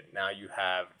constipated. Now you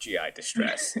have GI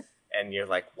distress. And you're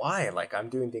like, why? Like, I'm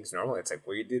doing things normally. It's like,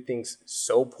 well, you did things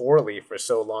so poorly for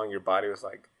so long. Your body was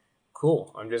like,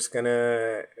 cool, I'm just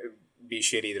gonna be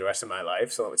shitty the rest of my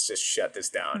life. So let's just shut this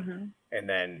down. Mhm. And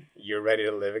then you're ready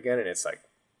to live again. And it's like,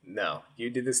 no, you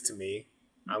did this to me.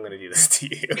 I'm gonna do this to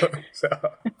you. So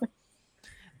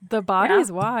The Yeah.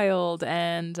 body's wild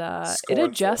and it scornful.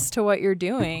 adjusts to what you're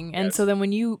doing. And so Yes. then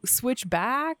when you switch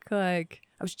back, like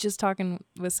I was just talking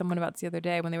with someone about this the other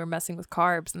day when they were messing with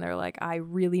carbs and they're like, I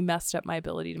really messed up my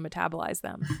ability to metabolize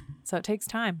them. So it takes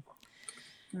time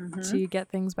Mhm. to get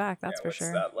things back. Yeah, That's for what's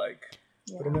sure. that like?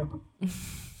 I don't Yeah. know.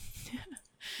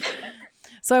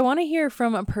 So I want to hear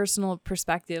from a personal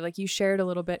perspective. Like you shared a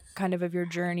little bit kind of your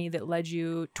journey that led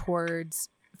you towards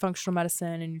functional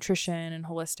medicine and nutrition and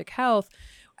holistic health.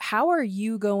 How are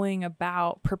you going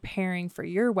about preparing for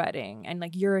your wedding and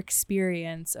like your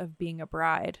experience of being a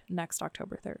bride next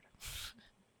October 3rd?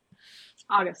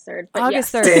 August 3rd, but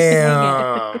August yes. 3rd. Dang it.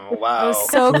 Damn! Wow. I was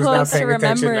so Who's not close to paying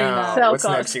attention remembering now? that. So What's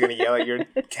close. next? You're gonna yell at your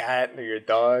cat or your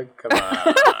dog? Come on.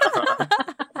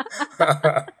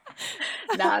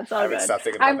 Nah, it's I all haven't good. stopped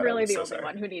thinking about I'm that. really I'm the so only sorry.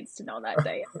 one who needs to know that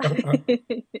day.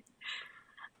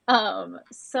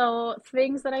 So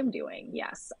things that I'm doing,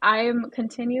 yes, I'm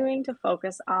continuing to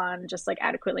focus on just like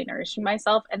adequately nourishing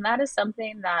myself. And that is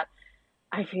something that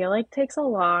I feel like takes a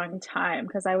long time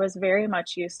because I was very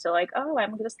much used to like, oh,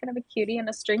 I'm just gonna have a cutie and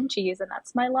a string cheese and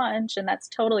that's my lunch and that's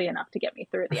totally enough to get me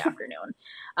through the afternoon.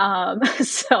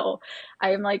 So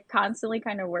I'm like constantly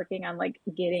kind of working on like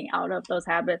getting out of those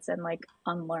habits and like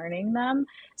unlearning them.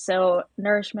 So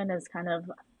nourishment is kind of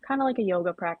like a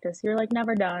yoga practice. You're like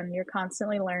never done. You're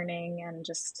constantly learning and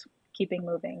just keeping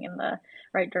moving in the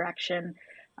right direction.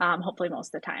 Hopefully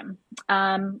most of the time.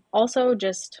 Also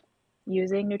just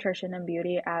using nutrition and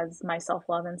beauty as my self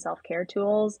love and self care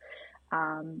tools.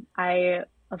 I,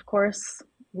 of course,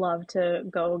 love to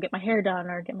go get my hair done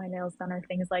or get my nails done or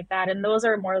things like that. And those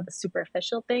are more of the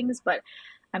superficial things, but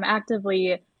I'm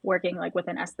actively working like with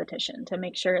an esthetician to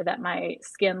make sure that my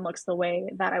skin looks the way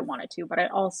that I want it to. But I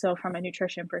also, from a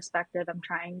nutrition perspective, I'm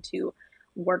trying to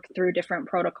work through different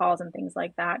protocols and things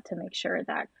like that to make sure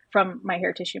that from my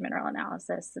hair tissue mineral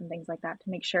analysis and things like that to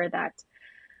make sure that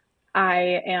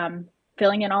I am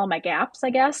filling in all my gaps, I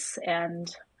guess, and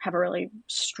have a really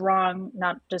strong,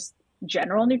 not just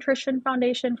general nutrition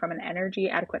foundation from an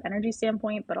adequate energy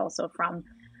standpoint, but also from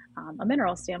a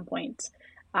mineral standpoint.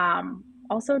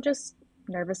 Also, just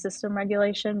nervous system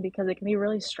regulation, because it can be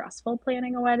really stressful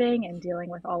planning a wedding and dealing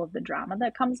with all of the drama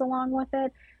that comes along with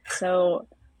it. So,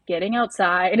 getting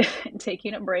outside and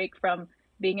taking a break from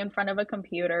being in front of a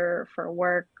computer for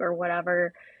work or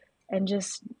whatever, and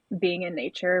just being in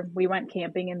nature. We went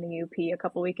camping in the UP a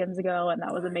couple weekends ago, and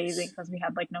that was amazing Nice. because we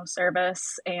had like no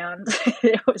service, and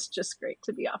it was just great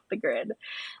to be off the grid.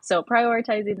 So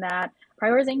prioritizing that,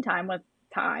 prioritizing time with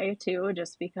Ty too,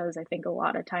 just because I think a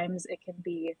lot of times it can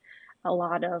be a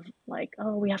lot of like,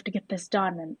 oh, we have to get this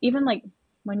done. And even like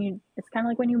it's kind of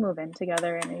like when you move in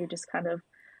together and you just kind of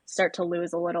start to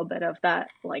lose a little bit of that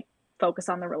like focus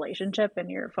on the relationship, and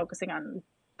you're focusing on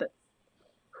the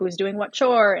who's doing what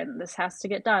chore and this has to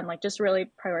get done, like just really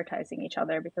prioritizing each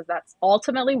other, because that's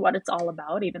ultimately what it's all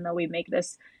about, even though we make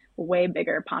this way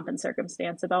bigger pomp and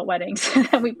circumstance about weddings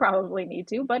than we probably need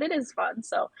to, but it is fun.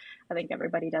 So I think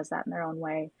everybody does that in their own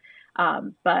way.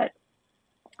 But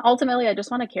ultimately I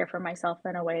just want to care for myself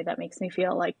in a way that makes me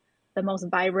feel like the most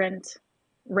vibrant,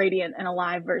 radiant, and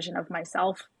alive version of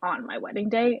myself on my wedding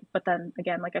day, but then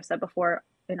again, like I've said before,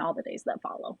 in all the days that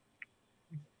follow.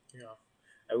 Yeah.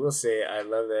 I will say I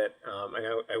love that. I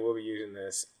know I will be using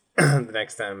this the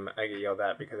next time I get yelled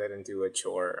at because I didn't do a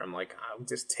chore. I'm like, I'm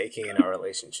just taking in our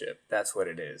relationship. That's what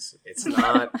it is. It's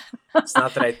not. It's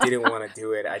not that I didn't want to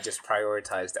do it. I just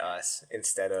prioritized us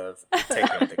instead of taking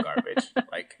out the garbage.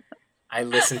 Like, I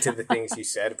listened to the things you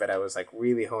said, but I was like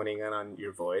really honing in on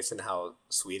your voice and how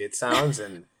sweet it sounds,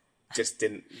 and just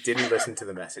didn't listen to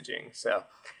the messaging. So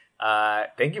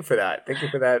thank you for that. Thank you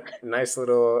for that nice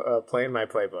little play in my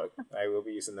playbook. I will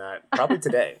be using that probably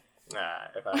today,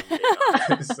 if I'm being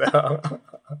honest. So,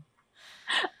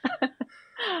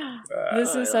 This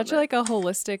is I love such it. like a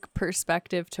holistic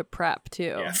perspective to prep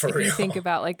too. Yeah, for If you real. think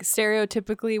about like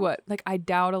stereotypically what like I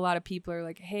doubt a lot of people are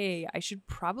like, hey, I should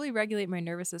probably regulate my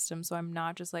nervous system so I'm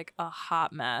not just like a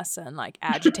hot mess and like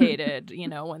agitated,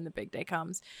 when the big day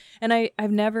comes. And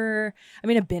I've never, I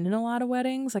mean, I've been in a lot of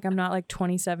weddings. Like I'm not like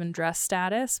 27 dress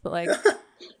status, but like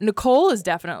Nicole is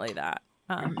definitely that.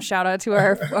 Shout out to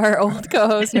our old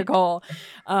co-host Nicole.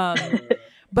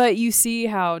 But you see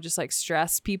how just like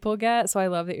stressed people get. So I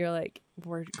love that you're like,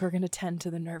 we're going to tend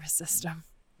to the nervous system.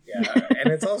 Yeah,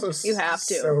 and it's also You have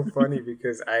to. so funny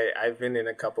because I've been in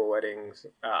a couple weddings,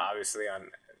 obviously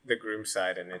on the groom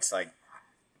side, and it's like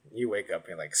you wake up and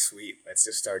you're like, sweet, let's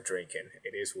just start drinking.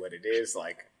 It is what it is.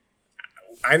 Like,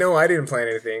 I know I didn't plan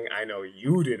anything. I know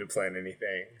you didn't plan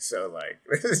anything. So like,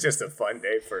 this is just a fun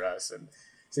day for us. And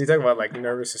so you talk about like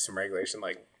nervous system regulation,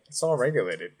 like it's all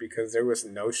regulated because there was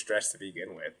no stress to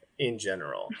begin with in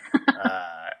general.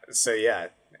 So yeah,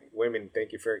 women,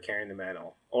 thank you for carrying the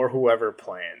mantle, or whoever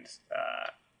planned,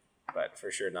 but for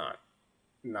sure not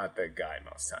the guy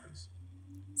most times.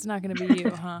 It's not going to be you,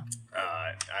 huh?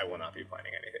 I will not be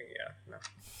planning anything. Yeah, no,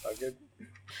 all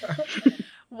good.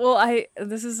 Well,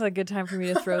 this is a good time for me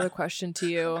to throw the question to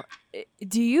you.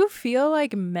 Do you feel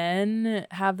like men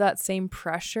have that same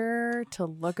pressure to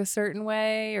look a certain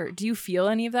way, or do you feel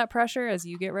any of that pressure as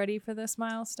you get ready for this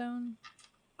milestone?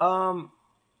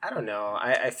 I don't know.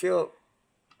 I feel.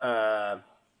 I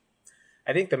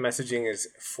think the messaging is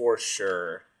for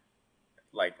sure,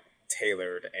 like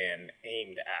tailored and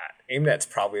aimed at. Aimed at's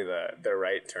probably the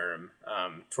right term.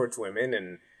 Towards women,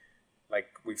 and like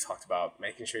we've talked about,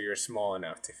 making sure you're small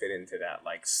enough to fit into that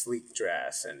like sleek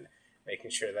dress, and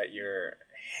making sure that your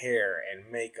hair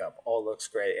and makeup all looks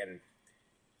great. And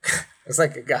it's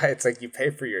like a guy. It's like you pay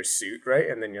for your suit, right?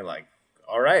 And then you're like,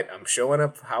 all right, I'm showing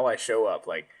up how I show up.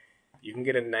 Like, you can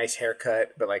get a nice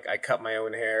haircut, but like I cut my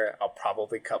own hair. I'll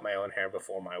probably cut my own hair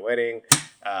before my wedding.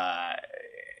 Uh,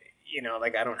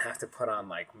 like I don't have to put on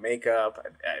like makeup.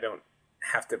 I don't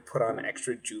have to put on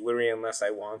extra jewelry unless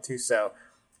I want to. So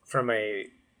from a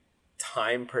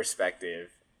time perspective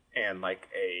and like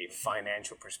a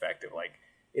financial perspective, like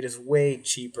it is way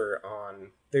cheaper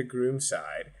on the groom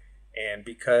side. And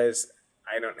because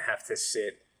I don't have to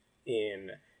sit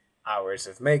in hours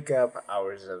of makeup,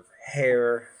 hours of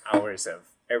hair, hours of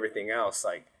everything else,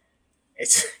 like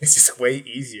it's just way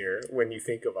easier when you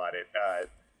think about it,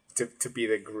 to be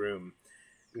the groom.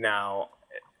 Now,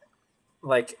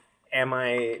 like,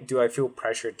 do I feel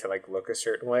pressured to like look a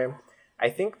certain way? I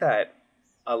think that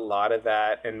a lot of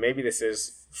that, and maybe this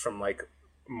is from like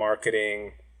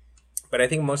marketing, but I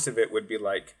think most of it would be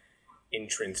like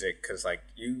intrinsic, because like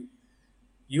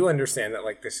you understand that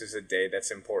like this is a day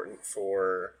that's important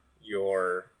for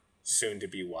your soon to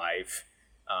be wife.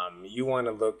 You want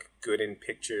to look good in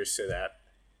pictures so that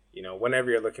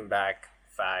whenever you're looking back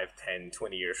 5, 10,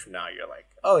 20 years from now, you're like,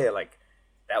 oh yeah, like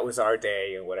that was our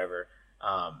day and whatever.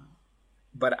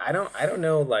 But I don't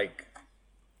know, like,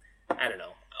 I don't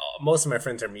know. Most of my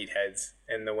friends are meatheads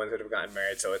and the ones that have gotten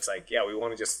married. So it's like, yeah, we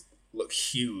want to just look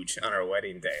huge on our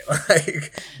wedding day.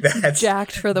 Like that's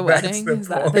jacked for the that's wedding. the Is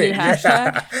that point. the new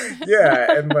hashtag?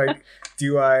 Yeah. And like,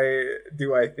 do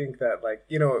I think that, like,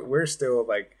 we're still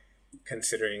like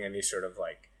considering any sort of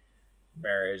like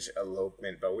marriage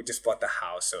elopement, but we just bought the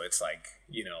house. So it's like,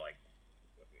 like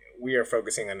we are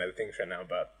focusing on other things right now,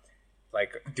 but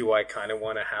like, do I kind of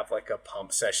want to have like a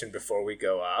pump session before we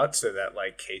go out so that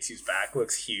like Casey's back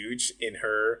looks huge in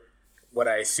her, what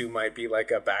I assume might be like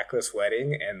a backless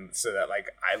wedding, and so that like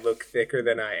I look thicker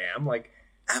than I am? Like,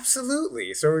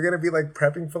 absolutely. So we're gonna be like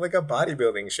prepping for like a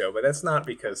bodybuilding show, but that's not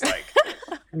because like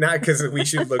not because we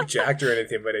should look jacked or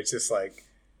anything, but it's just like,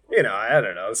 I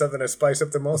don't know, something to spice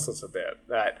up the muscles a bit.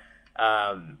 That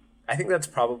I think that's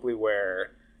probably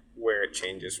where it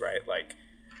changes, right? Like,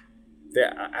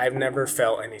 I've never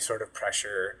felt any sort of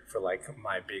pressure for like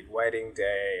my big wedding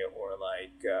day, or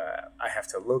like I have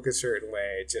to look a certain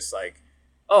way. It's just like,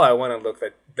 oh, I want to look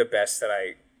the best that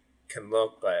I can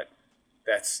look, but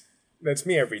that's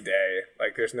me every day.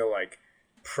 Like, there's no like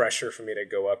pressure for me to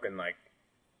go up and like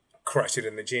crush it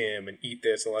in the gym and eat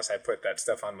this unless I put that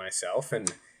stuff on myself.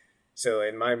 And so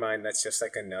in my mind, that's just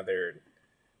like another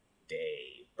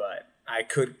day. But I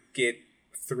could get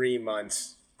 3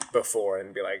 months before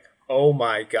and be like, oh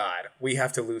my God, we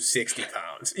have to lose 60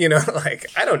 pounds. Like,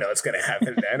 I don't know what's going to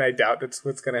happen then. I doubt that's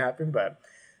what's going to happen, but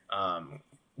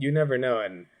you never know.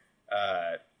 And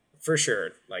for sure,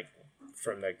 like,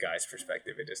 from the guy's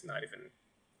perspective, it's not even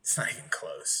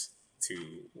close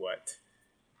to what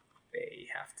they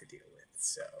have to deal with.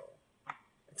 So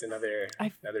it's another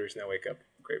reason I wake up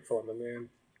grateful on the moon.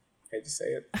 Hate to say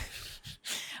it.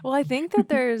 Well, I think that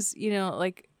there's,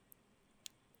 like,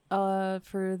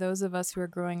 for those of us who are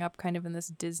growing up kind of in this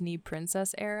Disney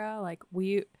princess era, like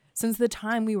since the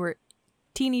time we were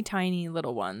teeny tiny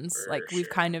little ones, we've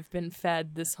kind of been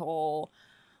fed this whole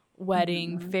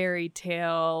wedding fairy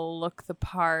tale, look the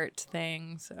part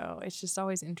thing. So it's just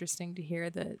always interesting to hear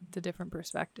the different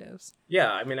perspectives.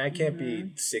 Yeah, I mean, I can't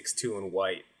be 6'2" and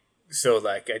white. So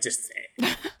like, I just,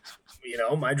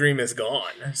 my dream is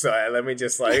gone. So let me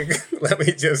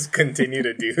just continue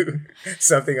to do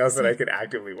something else that I can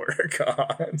actively work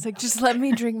on. It's like, just let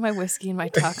me drink my whiskey and my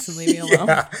tux and leave me alone.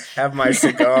 Yeah, have my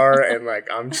cigar and like,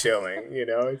 I'm chilling,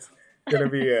 it's going to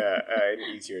be an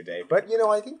easier day. But,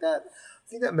 I think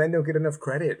that men don't get enough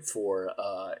credit for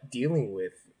dealing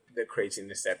with the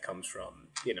craziness that comes from,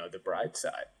 the bride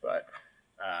side. But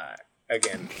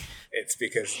again, it's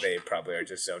because they probably are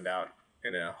just zoned out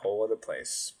in a whole other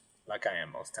place, like I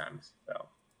am most times. So,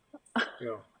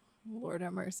 Lord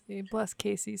have mercy, bless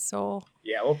Casey's soul.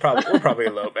 Yeah, we'll probably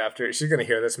elope after. She's gonna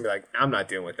hear this and be like, "I'm not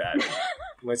dealing with that.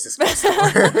 Let's just go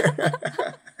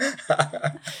somewhere."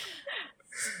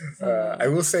 I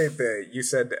will say that you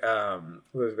said,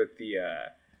 Elizabeth,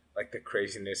 the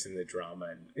craziness and the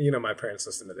drama, and my parents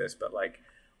listen to this, but like,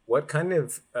 what kind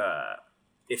of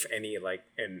if any, like,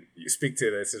 and you speak to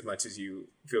this as much as you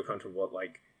feel comfortable,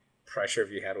 like, pressure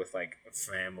have you had with like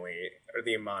family, or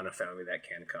the amount of family that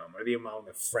can come, or the amount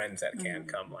of friends that can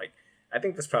come? Like, I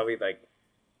think that's probably like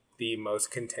the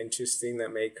most contentious thing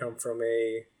that may come from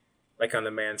like on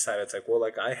the man side. It's like, well,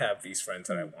 like, I have these friends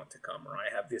that I want to come, or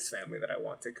I have this family that I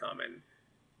want to come. And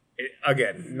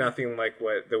again, nothing like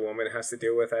what the woman has to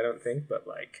deal with, I don't think, but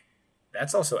like,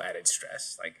 that's also added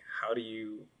stress. Like, how do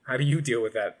you deal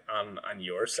with that on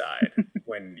your side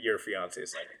when your fiance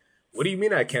is like, what do you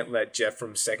mean I can't let Jeff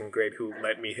from 2nd grade, who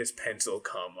lent me his pencil,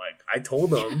 come? Like, I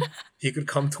told him he could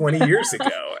come 20 years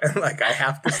ago, and like, I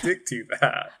have to stick to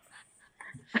that.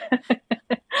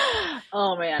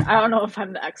 Oh man, I don't know if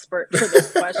I'm the expert for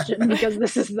this question because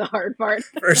this is the hard part.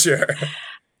 For sure.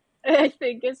 I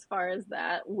think as far as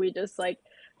that, we just like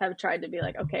have tried to be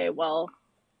like, okay, well,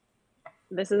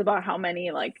 this is about how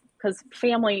many, like, because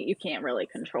family you can't really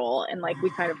control, and like we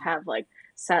kind of have like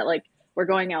set, like, we're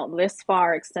going out this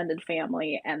far, extended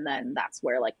family, and then that's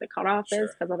where like the cutoff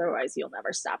is, because otherwise you'll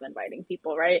never stop inviting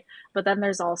people, right? But then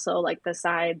there's also like the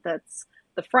side that's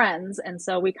the friends, and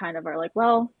so we kind of are like,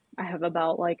 well, I have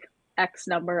about like X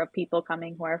number of people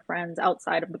coming who are friends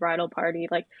outside of the bridal party,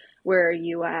 like, where are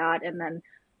you at? And then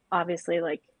obviously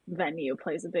like venue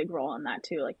plays a big role in that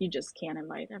too, like you just can't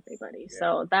invite everybody.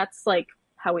 So that's like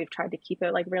how we've tried to keep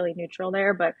it like really neutral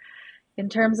there. But in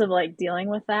terms of like dealing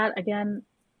with that, again,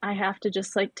 I have to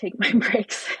just like take my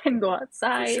breaks and go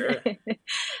outside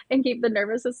and keep the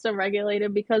nervous system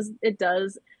regulated, because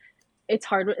it's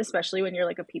hard, especially when you're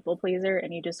like a people pleaser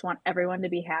and you just want everyone to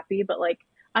be happy. But like,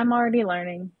 I'm already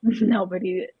learning.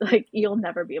 Nobody, like, you'll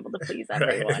never be able to please Right.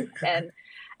 everyone. And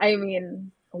I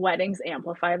mean, weddings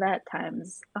amplify that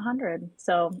times 100.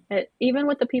 So even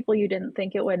with the people you didn't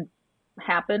think it would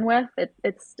happen with,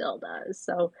 it still does.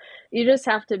 So you just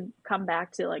have to come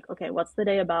back to like, okay, what's the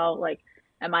day about? Like,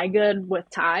 am I good with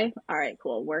Ty? All right,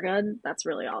 cool. We're good. That's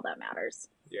really all that matters.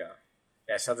 Yeah.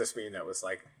 Yeah, I saw this meme that was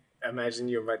like, imagine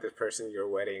you invite this person to your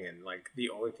wedding, and like the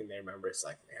only thing they remember is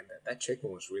like, man, that chicken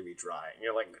was really dry. And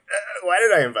you're like, why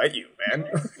did I invite you, man?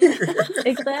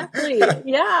 Exactly.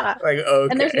 Yeah. Like,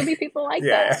 And there's okay. gonna be people like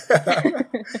Yeah.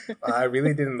 that. I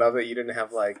really didn't love that you didn't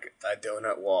have like a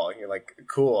donut wall. And you're like,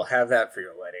 cool, have that for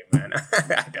your wedding, man.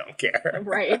 I don't care.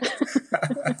 Right.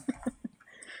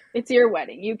 It's your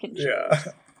wedding. You can Yeah.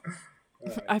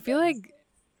 choose. I feel like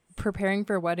preparing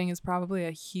for a wedding is probably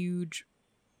a huge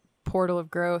portal of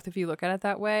growth if you look at it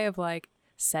that way, of like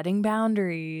setting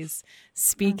boundaries,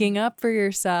 speaking Mhm. up for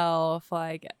yourself.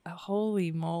 Like,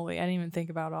 holy moly, I didn't even think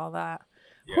about all that.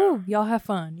 Yeah. Whew, y'all have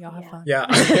fun. Y'all have Yeah. fun. Yeah.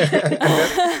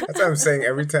 That's what I'm saying.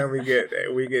 Every time we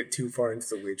get too far into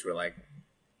the weeds, we're like,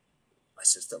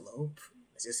 let's just elope.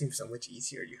 It just seems so much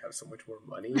easier. You have so much more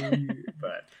money,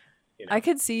 but I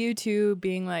could see you too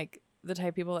being like the type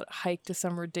of people that hike to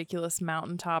some ridiculous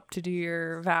mountaintop to do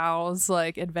your vows,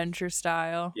 like adventure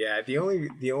style. yeah. The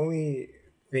only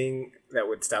thing that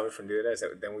would stop us from doing that is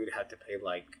that then we'd have to pay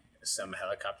like some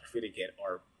helicopter fee to get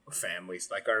our families,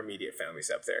 like our immediate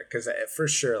families, up there. Because for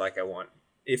sure, like I want,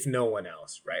 if no one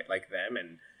else, right, like them,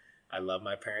 and I love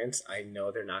my parents. I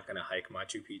know they're not gonna hike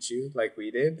Machu Picchu like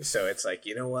we did, so it's like,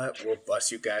 you know what, we'll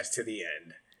bus you guys to the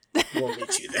end. We'll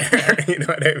meet you there. You know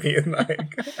what I mean?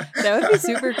 Like That would be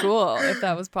super cool if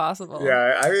that was possible.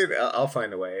 yeah, I mean, I'll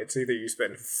find a way. It's either you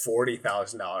spend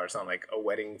 $40,000 on like a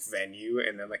wedding venue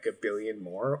and then like a billion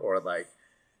more, or like,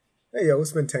 hey, yo, we'll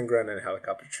spend 10 grand on a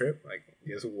helicopter trip. Like,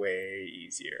 it's way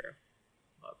easier.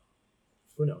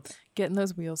 Who knows? Getting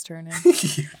those wheels turning.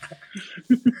 Yeah.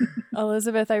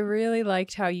 Elizabeth, I really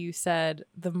liked how you said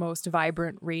the most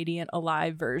vibrant, radiant,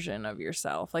 alive version of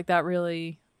yourself. Like that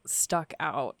really stuck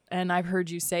out. And I've heard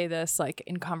you say this like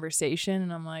in conversation,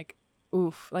 and I'm like,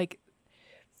 oof, like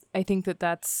I think that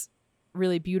that's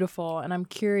really beautiful. And I'm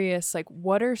curious, like,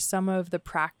 what are some of the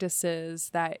practices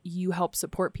that you help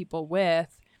support people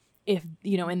with if,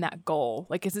 you know, in that goal?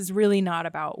 Like, this is really not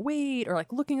about weight or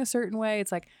like looking a certain way.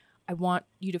 It's like, I want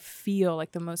you to feel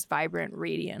like the most vibrant,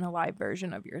 radiant, alive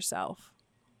version of yourself.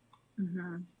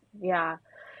 Hmm. Yeah.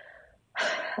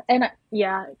 And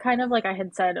yeah, kind of like I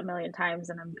had said a million times,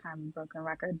 and I'm kind of a broken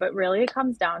record, but really it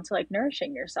comes down to like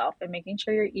nourishing yourself and making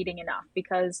sure you're eating enough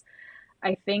because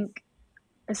I think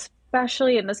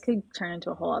especially, and this could turn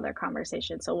into a whole other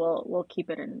conversation, so we'll keep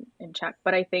it in check.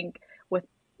 But I think with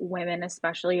women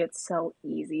especially, it's so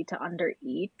easy to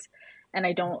undereat, and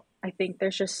I think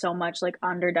there's just so much like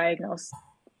underdiagnosed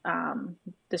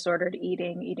disordered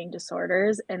eating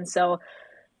disorders, and so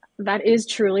that is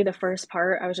truly the first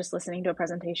part. I was just listening to a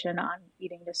presentation on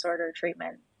eating disorder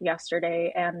treatment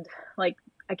yesterday, and like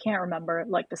I can't remember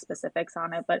like the specifics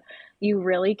on it, but you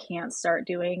really can't start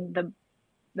doing the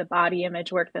body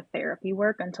image work, the therapy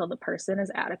work until the person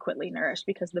is adequately nourished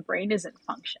because the brain isn't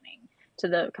functioning to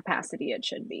the capacity it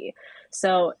should be.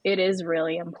 So it is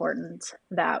really important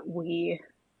that we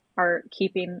are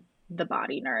keeping the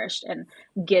body nourished and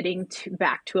getting to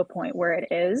back to a point where it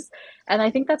is. And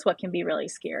I think that's what can be really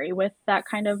scary with that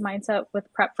kind of mindset with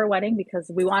prep for wedding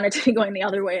because we want it to be going the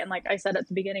other way. And like I said at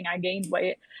the beginning, I gained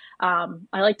weight. I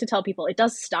like to tell people it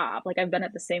does stop. Like I've been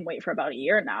at the same weight for about a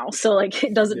year now. So like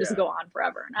it doesn't just Yeah. go on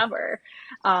forever and ever.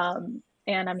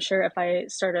 And I'm sure if I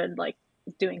started like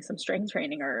doing some strength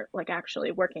training or like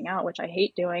actually working out, which I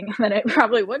hate doing, then it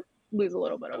probably would lose a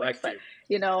little bit I of weight. liked But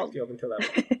you. you I liked know, you up until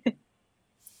that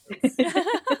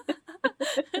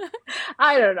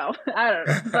I don't know. I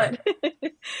don't know.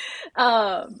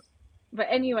 Um but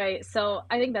anyway, so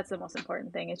I think that's the most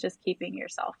important thing is just keeping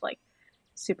yourself like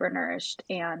super nourished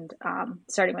and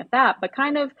starting with that. But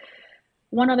kind of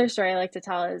one other story I like to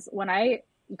tell is when I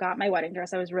got my wedding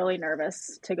dress, I was really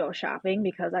nervous to go shopping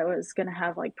because I was going to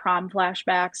have like prom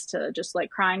flashbacks to just like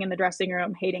crying in the dressing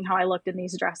room, hating how I looked in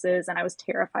these dresses. And I was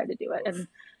terrified to do it. Oof. And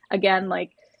again,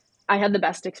 like I had the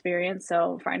best experience.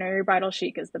 So Finery Bridal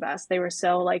Chic is the best. They were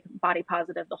so like body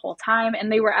positive the whole time. And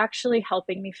they were actually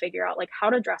helping me figure out like how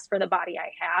to dress for the body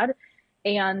I had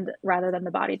and rather than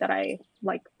the body that I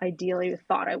like ideally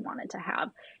thought I wanted to have.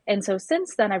 And so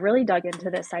since then, I've really dug into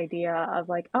this idea of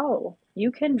like, oh,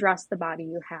 you can dress the body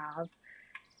you have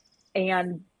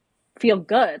and feel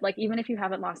good, like even if you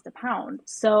haven't lost a pound.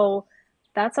 So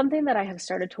that's something that I have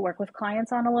started to work with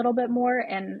clients on a little bit more.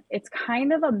 And it's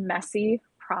kind of a messy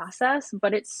process,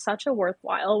 but it's such a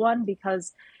worthwhile one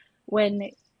because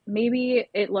when maybe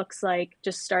it looks like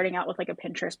just starting out with like a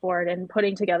Pinterest board and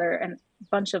putting together a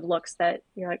bunch of looks that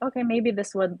you're like, okay, maybe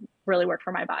this would really work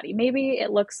for my body. Maybe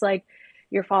it looks like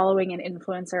you're following an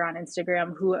influencer on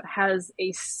Instagram who has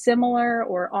a similar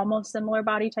or almost similar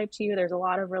body type to you. There's a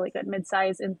lot of really good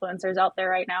mid-size influencers out there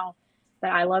right now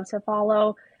that I love to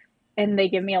follow. And they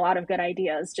give me a lot of good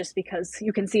ideas just because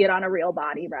you can see it on a real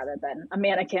body rather than a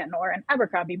mannequin or an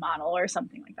Abercrombie model or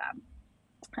something like that.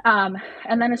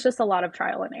 And then it's just a lot of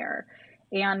trial and error.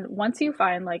 And once you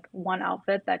find like one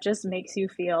outfit that just makes you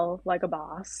feel like a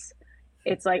boss,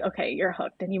 it's like, okay, you're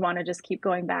hooked and you want to just keep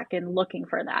going back and looking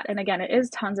for that. And again, it is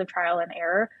tons of trial and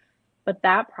error, but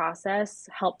that process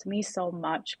helped me so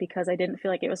much because I didn't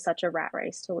feel like it was such a rat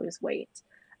race to lose weight.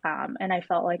 And I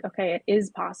felt like, okay, it is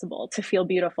possible to feel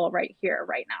beautiful right here,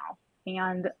 right now.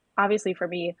 And obviously for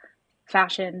me,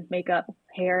 fashion, makeup,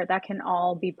 hair, that can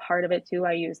all be part of it too.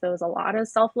 I use those a lot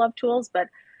as self-love tools, but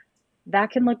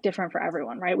that can look different for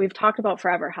everyone, right? We've talked about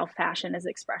forever how fashion is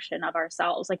expression of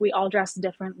ourselves. Like we all dress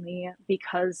differently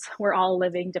because we're all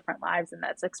living different lives and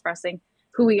that's expressing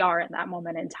who we are in that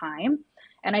moment in time.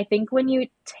 And I think when you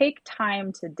take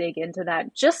time to dig into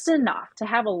that just enough to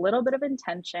have a little bit of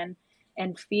intention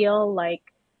and feel like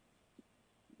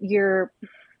you're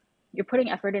putting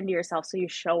effort into yourself so you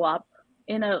show up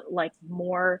in a like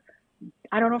more,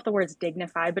 I don't know if the word's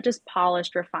dignified, but just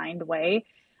polished, refined way.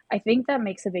 I think that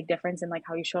makes a big difference in like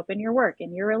how you show up in your work,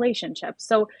 in your relationships.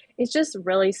 So it's just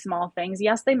really small things.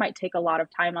 Yes, they might take a lot of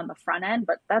time on the front end,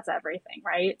 but that's everything,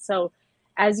 right? So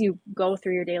as you go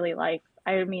through your daily life,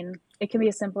 I mean, it can be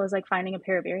as simple as like finding a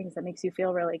pair of earrings that makes you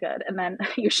feel really good. And then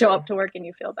you show up to work and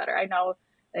you feel better. I know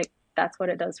like that's what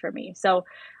it does for me. So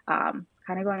kind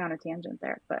of going on a tangent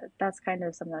there, but that's kind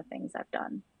of some of the things I've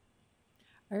done.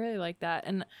 I really like that.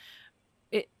 And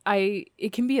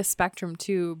it can be a spectrum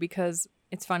too, because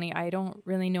it's funny, I don't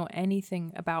really know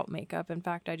anything about makeup. In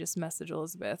fact, I just message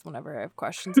Elizabeth whenever I have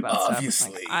questions about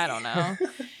Obviously. stuff. Like, I don't know.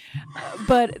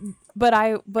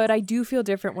 but I do feel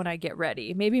different when I get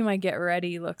ready. Maybe my get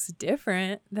ready looks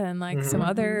different than like some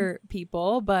other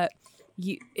people, but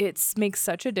it makes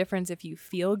such a difference if you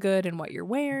feel good in what you're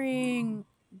wearing,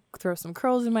 throw some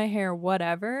curls in my hair,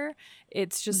 whatever.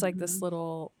 It's just like this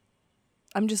little,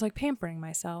 I'm just like pampering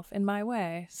myself in my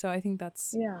way. So I think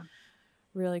that's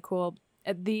really cool.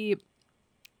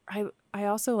 I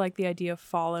also like the idea of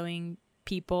following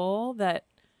people that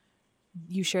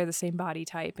you share the same body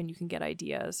type and you can get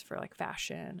ideas for like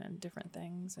fashion and different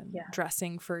things and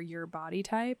dressing for your body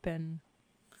type and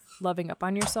loving up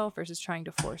on yourself versus trying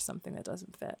to force something that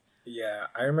doesn't fit. Yeah,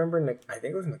 I remember, I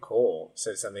think it was Nicole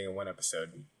said something in one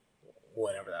episode,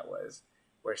 whenever that was,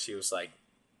 where she was like,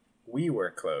 we wear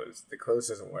clothes. The clothes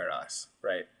doesn't wear us,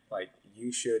 right? Like,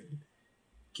 you should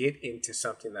get into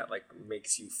something that, like,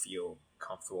 makes you feel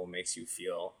comfortable, makes you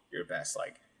feel your best.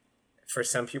 Like, for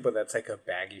some people, that's like a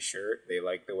baggy shirt. They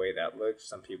like the way that looks.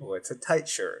 Some people, it's a tight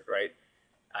shirt, right?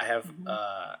 I have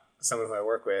someone who I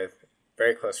work with,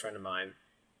 very close friend of mine,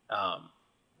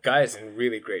 guy's in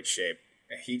really great shape.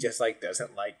 He just, like,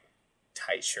 doesn't like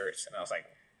tight shirts. And I was like,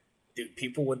 dude,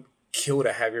 people would kill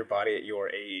to have your body at your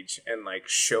age and, like,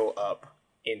 show up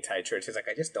in tight shirts. He's like,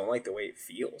 I just don't like the way it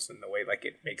feels and the way, like,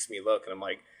 it makes me look. And I'm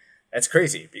like, that's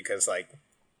crazy because, like,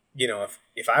 you know,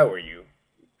 if I were you,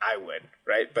 I would,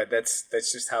 right? But that's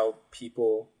just how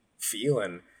people feel.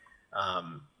 And,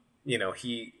 you know,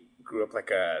 he grew up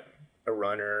like a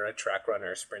runner, a track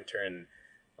runner, a sprinter, and,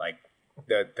 like,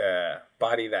 the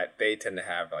body that they tend to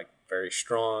have, like, very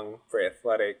strong, very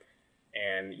athletic.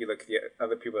 And you look at the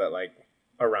other people that, like,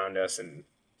 around us and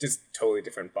just totally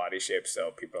different body shapes.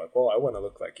 So people are like, well, I want to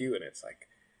look like you. And it's like,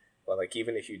 well, like,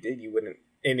 even if you did, you wouldn't.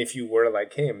 And if you were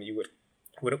like him, you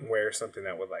wouldn't wear something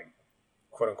that would, like,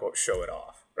 quote unquote, show it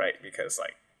off, right? Because,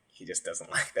 like, he just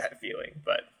doesn't like that feeling.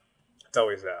 But it's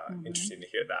always interesting to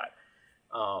hear that.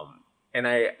 And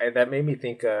I that made me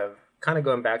think of kind of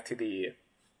going back to the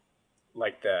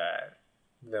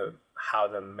how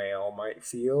the male might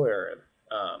feel, or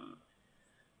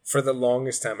for the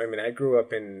longest time. I mean, I grew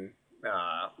up in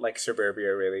like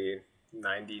suburbia. Really,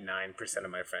 99%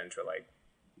 of my friends were like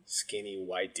skinny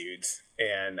white dudes,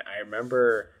 and I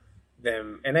remember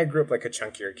them. And I grew up like a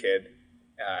chunkier kid.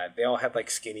 They all had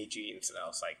like skinny jeans, and I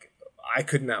was like, I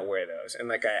could not wear those. And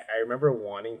like I remember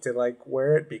wanting to like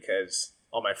wear it because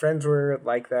all my friends were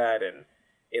like that, and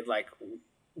it like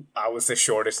I was the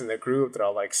shortest in the group. They're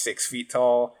all like 6 feet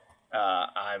tall.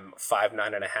 I'm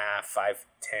 5'9" and a half,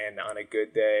 5'10" on a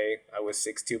good day. I was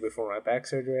 6'2" before my back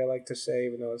surgery, I like to say,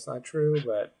 even though it's not true,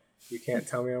 but you can't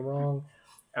tell me I'm wrong.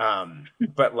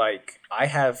 But like I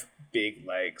have big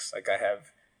legs. Like I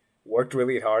have worked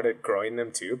really hard at growing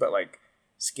them too, but like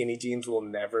skinny jeans will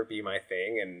never be my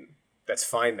thing, and that's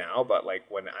fine now. But like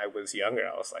when I was younger,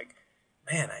 I was like,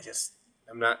 man,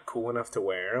 I'm not cool enough to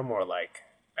wear them, or like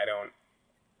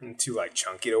I'm too like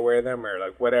chunky to wear them, or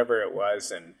like whatever it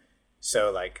was. And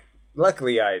so like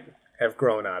luckily I have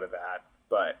grown out of that.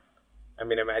 But I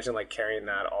mean, imagine like carrying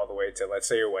that all the way to, let's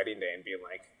say, your wedding day and being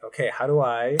like, okay, how do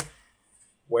I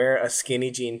wear a skinny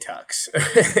jean tux?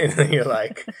 And then you're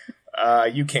like,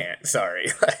 you can't, sorry.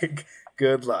 Like,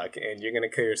 good luck. And you're going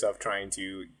to kill yourself trying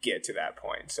to get to that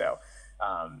point. So,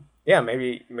 yeah,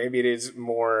 maybe it is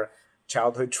more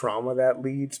childhood trauma that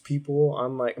leads people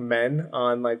on, like, men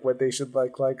on like what they should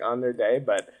look like on their day,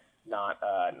 but not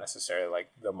necessarily like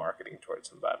the marketing towards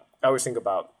them. But I always think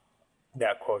about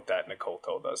that quote that Nicole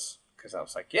told us, because I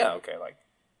was like, yeah, okay, like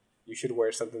you should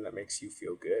wear something that makes you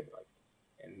feel good, like,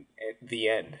 and at the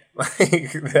end,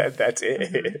 like that's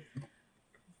it.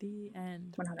 The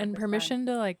end. 100%. And permission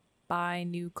to like buy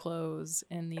new clothes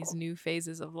in these new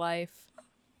phases of life.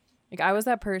 Like I was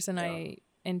that person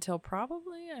until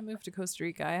probably I moved to Costa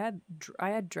Rica. I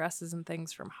had dresses and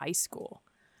things from high school.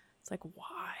 It's like,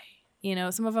 why? You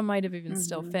know, some of them might have even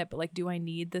still fit, but like, do I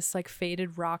need this like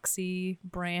faded Roxy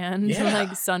brand like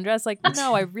sundress? Like,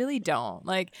 no, I really don't.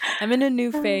 Like, I'm in a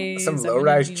new phase. Some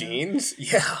low-rise jeans?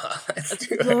 Yeah.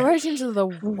 Low-rise jeans are the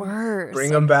worst.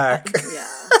 Bring them back. Yeah.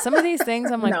 Some of these things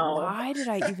I'm like, why did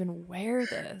I even wear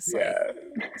this? Yeah.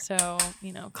 Like, so,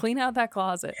 you know, clean out that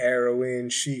closet. Heroin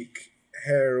chic.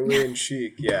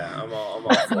 Yeah, I'm all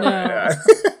for No.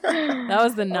 it. That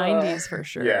was the 90s for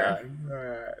sure. Yeah.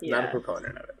 Not a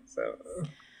proponent of it. So,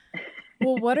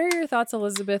 well, what are your thoughts,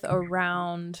 Elizabeth,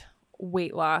 around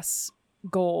weight loss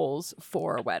goals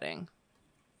for a wedding?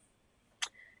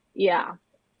 Yeah,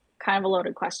 kind of a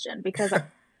loaded question, because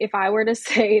if I were to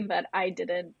say that I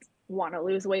didn't want to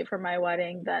lose weight for my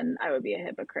wedding, then I would be a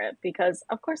hypocrite, because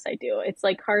of course I do. It's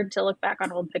like hard to look back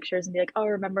on old pictures and be like, oh,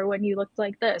 remember when you looked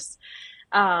like this?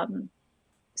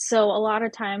 So a lot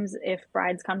of times if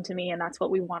brides come to me and that's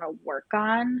what we want to work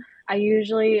on, I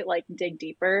usually like dig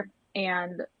deeper.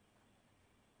 And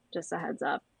just a heads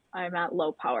up, I'm at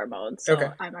low power mode, so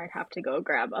I might have to go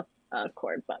grab a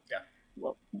cord, but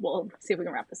we'll see if we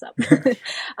can wrap this up.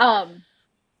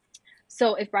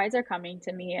 So if brides are coming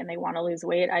to me and they want to lose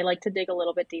weight, I like to dig a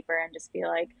little bit deeper and just be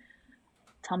like,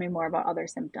 tell me more about other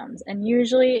symptoms. And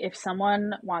usually if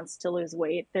someone wants to lose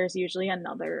weight, there's usually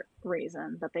another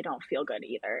reason that they don't feel good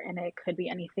either. And it could be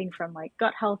anything from like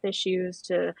gut health issues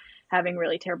to having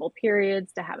really terrible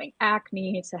periods to having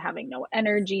acne to having no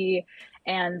energy.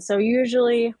 And so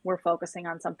usually we're focusing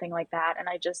on something like that. And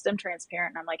I just am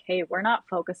transparent. And I'm like, hey, we're not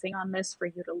focusing on this for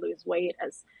you to lose weight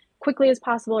as quickly as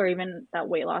possible, or even that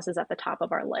weight loss is at the top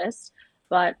of our list.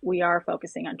 But we are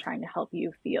focusing on trying to help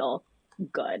you feel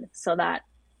good, so that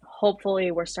hopefully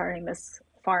we're starting this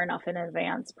far enough in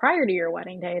advance prior to your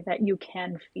wedding day that you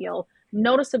can feel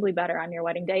noticeably better on your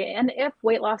wedding day. And if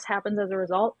weight loss happens as a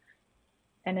result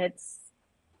and it's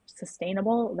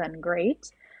sustainable, then great.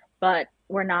 But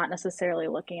we're not necessarily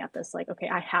looking at this like, okay,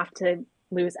 I have to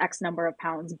lose X number of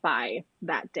pounds by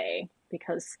that day,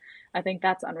 because I think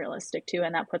that's unrealistic too.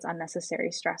 And that puts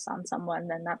unnecessary stress on someone.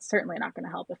 Then that's certainly not going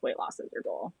to help if weight loss is your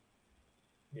goal.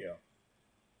 Yeah.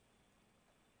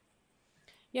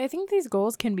 Yeah, I think these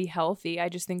goals can be healthy. I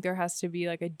just think there has to be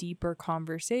like a deeper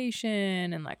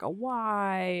conversation and like a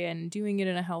why, and doing it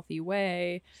in a healthy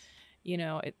way. You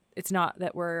know, it's not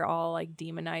that we're all like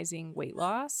demonizing weight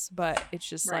loss, but it's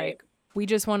just like, we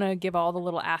just want to give all the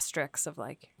little asterisks of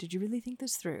like, did you really think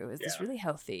this through? Is this really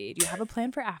healthy? Do you have a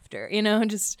plan for after? You know,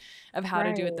 just of how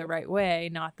to do it the right way,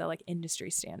 not the like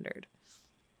industry standard.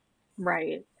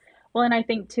 Right. Well, and I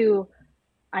think too,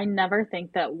 I never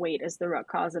think that weight is the root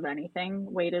cause of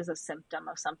anything. Weight is a symptom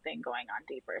of something going on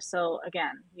deeper. So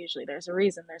again, usually there's a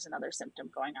reason there's another symptom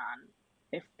going on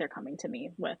if they're coming to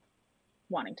me with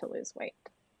wanting to lose weight.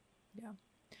 Yeah.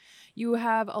 You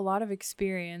have a lot of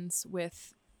experience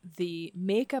with the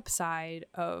makeup side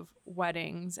of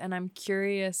weddings, and I'm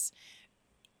curious,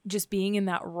 just being in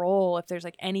that role, if there's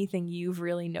like anything you've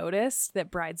really noticed that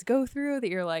brides go through that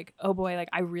you're like, oh boy, like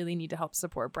I really need to help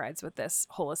support brides with this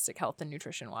holistic health and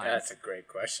nutrition wise. Yeah, that's a great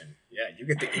question. Yeah, you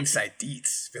get the inside deets,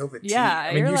 spill the tea. Yeah,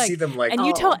 I mean, you like, see them like, and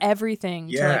you tell everything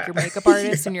to like your makeup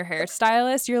artist and your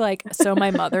hairstylist. You're like, so my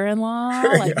mother-in-law,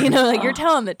 like you know, like you're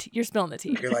telling you're spilling the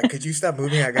tea. You're like, could you stop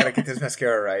moving? I gotta get this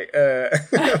mascara right.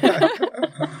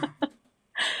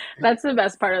 That's the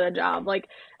best part of the job. Like,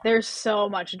 there's so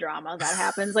much drama that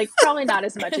happens. Like, probably not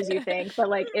as much as you think, but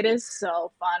like, it is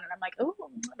so fun. And I'm like,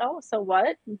 oh, so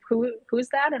what? Who's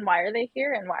that? And why are they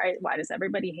here? And why does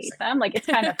everybody hate them? Like, it's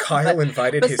kind of Kyle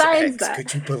invited his ex.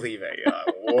 Could you believe it?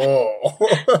 Oh.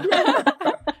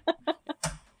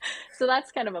 So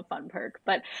that's kind of a fun perk.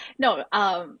 But no,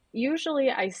 usually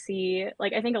I see,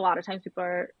 like, I think a lot of times people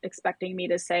are expecting me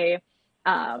to say,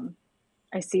 um,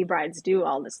 I see brides do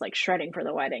all this like shredding for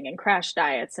the wedding and crash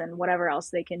diets and whatever else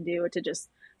they can do to just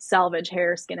salvage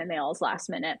hair, skin, and nails last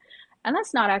minute. And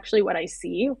that's not actually what I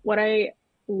see. What I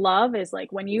love is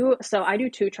like when you, so I do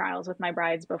 2 trials with my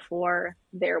brides before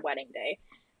their wedding day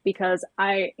because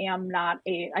I am not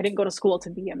a, I didn't go to school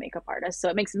to be a makeup artist. So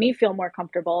it makes me feel more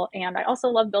comfortable. And I also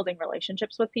love building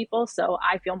relationships with people. So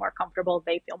I feel more comfortable,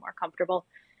 they feel more comfortable.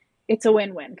 It's a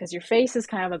win-win because your face is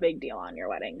kind of a big deal on your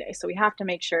wedding day. So we have to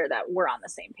make sure that we're on the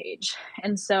same page.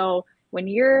 And so when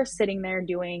you're sitting there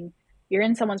doing, you're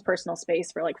in someone's personal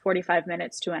space for like 45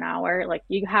 minutes to an hour, like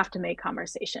you have to make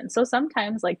conversation. So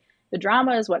sometimes like the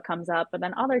drama is what comes up, but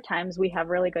then other times we have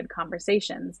really good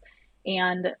conversations.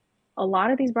 And a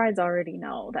lot of these brides already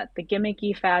know that the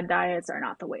gimmicky fad diets are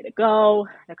not the way to go.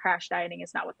 The crash dieting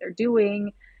is not what they're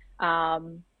doing. Or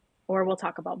we'll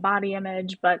talk about body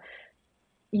image, but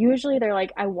usually they're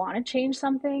like, I want to change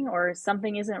something or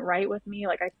something isn't right with me.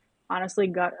 Like, I honestly,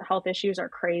 gut health issues are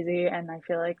crazy. And I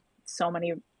feel like so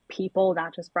many people,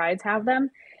 not just brides, have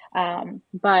them.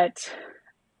 But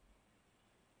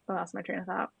I lost my train of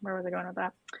thought. Where was I going with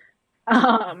that?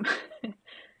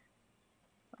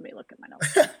 Let me look at my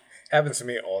notes. Happens to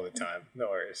me all the time. No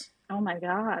worries. Oh my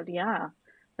God. Yeah.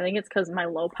 I think it's because my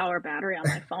low power battery on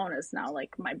my phone is now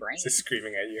like my brain. It's just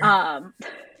screaming at you.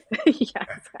 Yeah,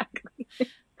 exactly.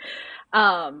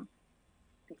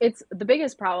 It's the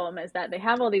biggest problem is that they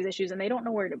have all these issues and they don't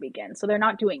know where to begin. So they're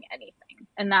not doing anything.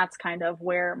 And that's kind of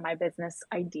where my business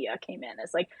idea came in.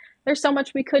 Is like, there's so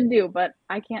much we could do, but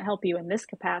I can't help you in this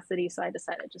capacity. So I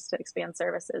decided just to expand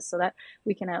services so that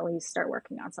we can at least start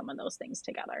working on some of those things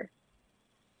together.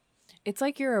 It's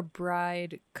like you're a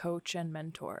bride coach and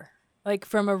mentor. Like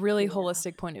from a really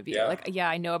holistic point of view. Yeah. Like, yeah,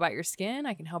 I know about your skin.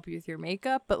 I can help you with your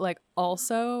makeup, but like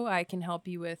also I can help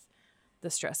you with the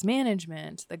stress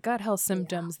management, the gut health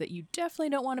symptoms that you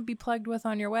definitely don't want to be plagued with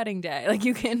on your wedding day. Like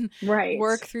you can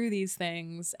work through these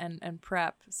things and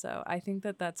prep. So I think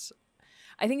I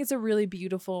think it's a really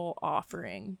beautiful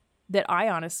offering that I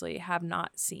honestly have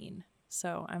not seen.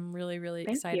 So I'm really, really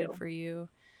excited for you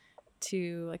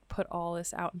to like put all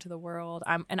this out into the world.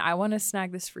 I want to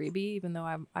snag this freebie, even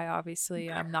though I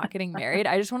obviously I'm not getting married.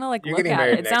 I just want to like look at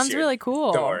it. It sounds really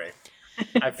cool. Don't worry.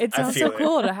 It sounds so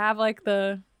cool to have like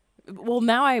well,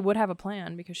 now I would have a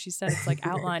plan because she said it's like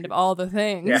outlined of all the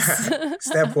things. Yeah.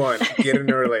 Step 1, get in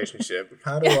a relationship.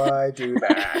 How do I do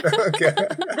that? Okay.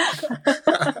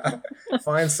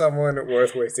 Find someone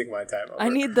worth wasting my time over. I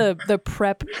need the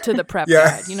prep to the prep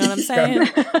guide. You know what I'm saying?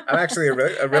 I'm actually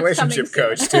a relationship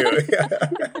coach too.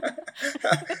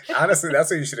 Honestly, that's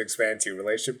what you should expand to,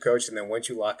 relationship coach. And then once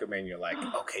you lock them in, you're like,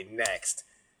 okay, next.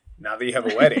 Now that you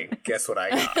have a wedding, guess what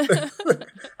I got?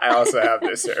 I also have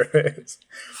this service.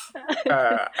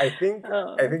 I think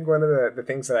one of the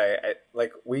things that I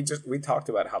like, we talked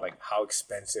about how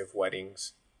expensive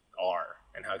weddings are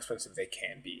and how expensive they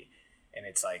can be. And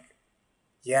it's like,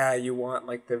 yeah, you want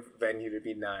like the venue to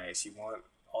be nice. You want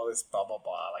all this blah, blah,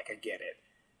 blah. Like, I get it.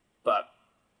 But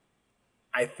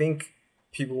I think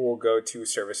people will go to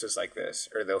services like this,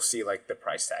 or they'll see like the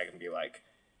price tag and be like,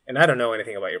 and I don't know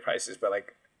anything about your prices, but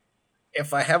like,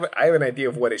 if I have an idea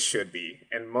of what it should be,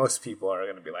 and most people are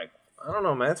going to be like, I don't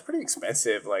know, man, it's pretty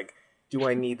expensive. Like, do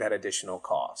I need that additional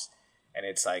cost? And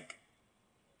it's like,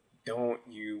 don't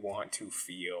you want to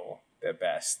feel the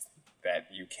best that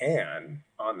you can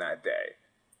on that day?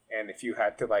 And if you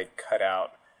had to like cut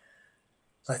out,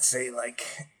 let's say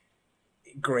like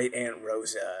great Aunt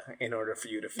Rosa in order for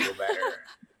you to feel better,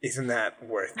 isn't that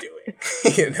worth doing?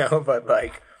 But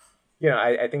like,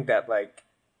 I think that like,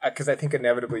 because I think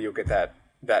inevitably you'll get that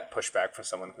pushback from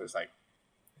someone who's like,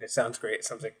 it sounds great, it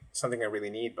sounds like something I really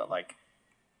need, but like,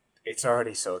 it's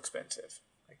already so expensive.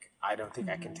 Like, I don't think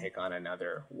I can take on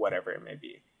another whatever it may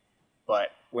be. But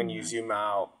when you zoom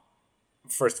out,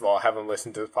 first of all, I haven't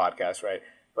listened to the podcast, right?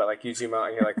 But like, you zoom out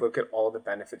and you're like, look at all the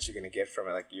benefits you're going to get from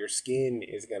it. Like, your skin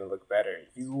is going to look better.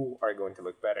 You are going to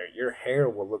look better. Your hair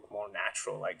will look more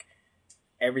natural. Like,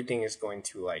 everything is going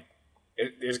to like,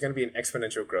 there's going to be an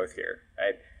exponential growth here,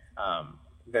 right?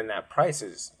 Then that price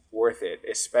is worth it,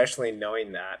 especially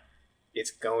knowing that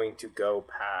it's going to go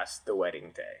past the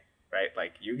wedding day, right?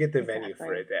 Like, you get the venue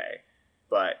for a day,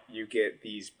 but you get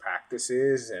these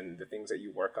practices and the things that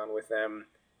you work on with them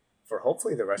for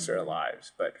hopefully the rest of their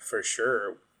lives, but for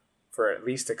sure for at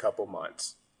least a couple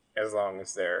months, as long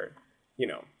as they're,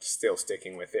 still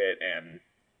sticking with it and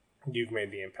you've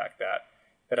made the impact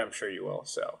that I'm sure you will.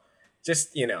 So just,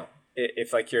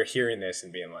 if like you're hearing this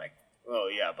and being like, oh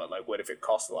yeah, but like, what if it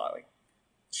costs a lot? Like,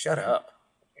 shut up.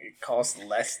 It costs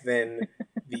less than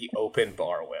the open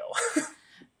bar will.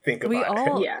 Think We about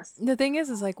all, it. Yes. the thing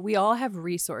is like we all have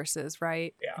resources,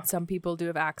 right? Yeah. And some people do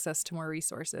have access to more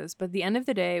resources, but at the end of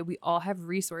the day, we all have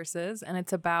resources, and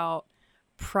it's about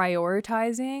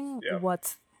prioritizing Yeah.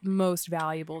 what's most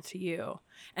valuable to you.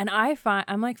 And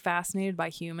I'm like fascinated by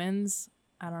humans.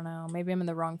 I don't know, maybe I'm in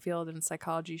the wrong field and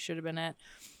psychology should have been it.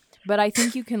 But I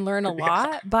think you can learn a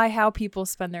lot by how people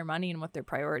spend their money and what their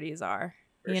priorities are.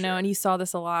 For You know, sure. and you saw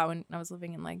this a lot when I was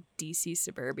living in like DC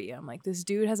suburbia. I'm like, this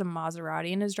dude has a Maserati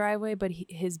in his driveway, but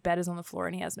his bed is on the floor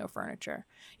and he has no furniture.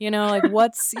 You know, like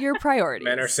what's your priority?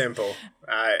 Men are simple.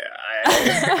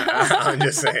 I'm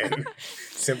just saying,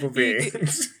 simple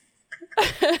beings.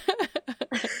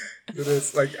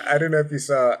 It's like, I don't know if you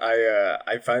saw.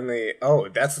 I finally. Oh,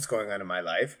 that's what's going on in my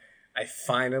life. I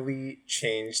finally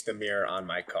changed the mirror on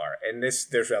my car, and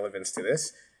there's relevance to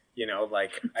this. You know,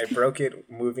 like I broke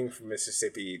it moving from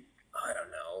Mississippi, I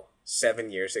don't know, 7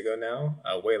 years ago now,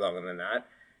 way longer than that.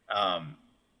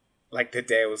 Like the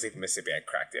day I was leaving Mississippi, I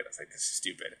cracked it. I was like, this is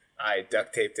stupid. I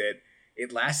duct taped it.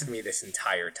 It lasted me this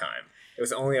entire time. It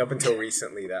was only up until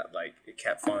recently that like it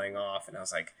kept falling off, and I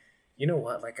was like, you know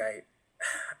what? Like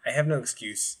I have no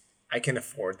excuse. I can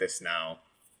afford this now.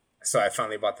 So I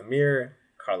finally bought the mirror.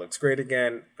 Car looks great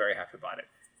again. Very happy about it.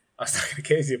 I was talking to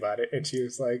Casey about it, and she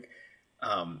was like,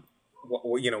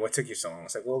 what took you so long? I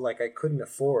was like, well, like I couldn't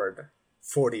afford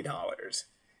 $40.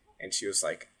 And she was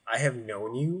like, I have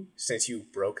known you since you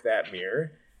broke that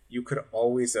mirror. You could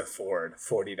always afford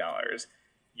 $40.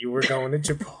 You were going to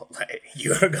Chipotle.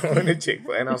 You were going to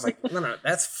Chick-fil-A. And I was like, no,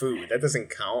 that's food. That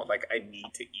doesn't count. Like, I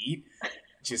need to eat.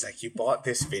 She's like, you bought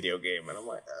this video game. And I'm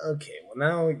like, okay, well,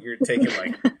 now you're taking,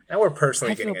 like, now we're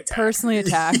personally getting attacked. Personally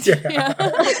attacked. Yeah.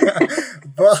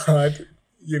 But,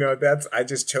 you know, I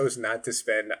just chose not to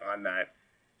spend on that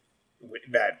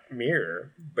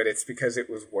mirror, but it's because it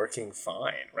was working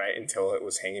fine, right? Until it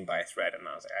was hanging by a thread. And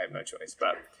I was like, I have no choice.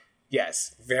 But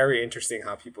yes, very interesting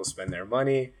how people spend their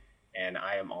money. And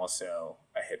I am also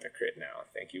a hypocrite now.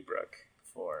 Thank you, Brooke,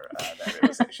 for that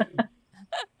realization.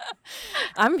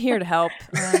 I'm here to help,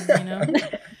 you know.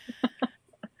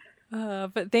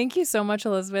 But thank you so much,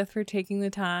 Elizabeth, for taking the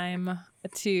time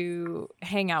to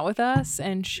hang out with us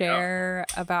and share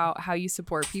about how you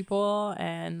support people.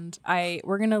 And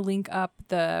we're going to link up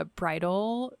the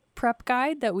bridal prep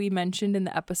guide that we mentioned in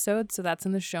the episode. So that's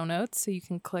in the show notes. So you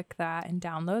can click that and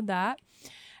download that.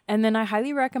 And then I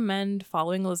highly recommend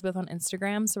following Elizabeth on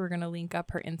Instagram. So we're going to link up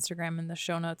her Instagram in the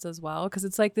show notes as well, because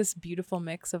it's like this beautiful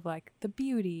mix of like the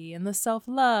beauty and the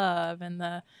self-love and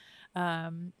the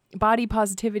body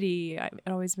positivity. It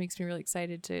always makes me really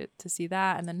excited to see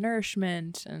that, and the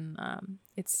nourishment. And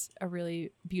it's a really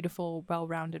beautiful,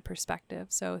 well-rounded perspective.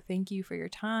 So thank you for your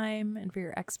time and for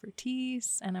your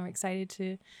expertise. And I'm excited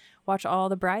to watch all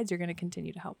the brides you're going to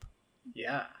continue to help.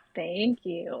 Yeah. Thank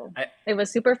you. It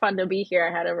was super fun to be here.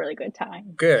 I had a really good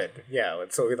time. Good. Yeah.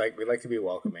 So we like to be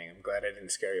welcoming. I'm glad I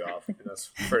didn't scare you off in those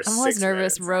first I'm always 6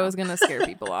 nervous. minutes. Ro's going to scare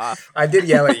people off. I did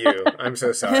yell at you. I'm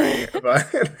so sorry. But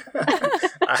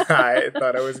I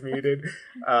thought I was muted.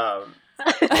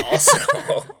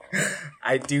 Also,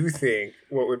 I do think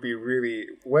what would be really,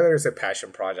 whether it's a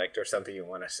passion project or something you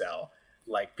want to sell,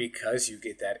 like, because you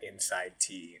get that inside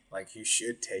tea, like, you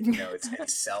should take notes and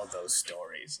sell those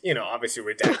stories. You know, obviously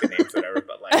redact the names, whatever,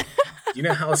 but, like, you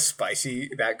know how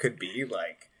spicy that could be?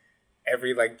 Like,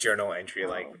 every, like, journal entry,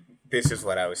 like, this is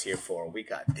what I was here for. We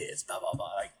got this, blah, blah,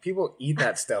 blah. Like, people eat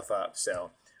that stuff up.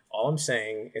 So all I'm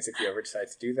saying is if you ever decide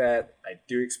to do that, I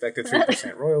do expect a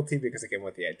 3% royalty because I came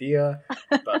with the idea.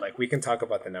 But, like, we can talk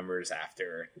about the numbers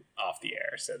after off the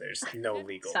air. So there's no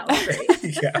legal. Sounds great.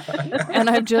 Yeah. And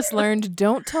I've just learned,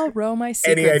 don't tell Ro my Any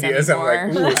secrets ideas? anymore.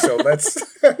 I'm like, ooh, so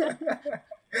let's.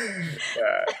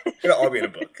 It'll all be in a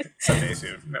book someday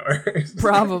soon. No worries.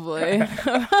 Probably.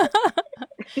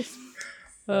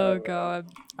 Oh, God.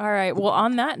 All right. Well,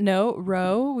 on that note,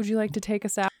 Ro, would you like to take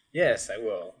us out? Yes, I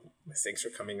will. Thanks for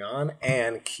coming on,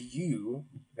 and cue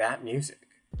that music.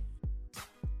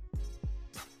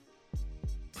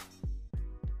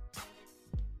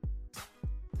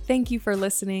 Thank you for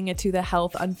listening to the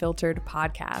Health Unfiltered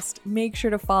podcast. Make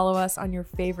sure to follow us on your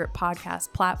favorite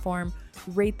podcast platform,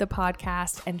 rate the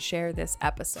podcast, and share this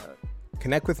episode.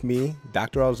 Connect with me,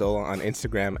 Dr. Alzola, on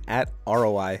Instagram at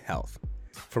ROI Health.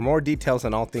 For more details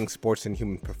on all things sports and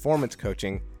human performance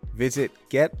coaching, visit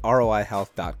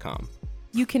getroihealth.com.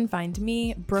 You can find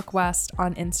me, Brooke West,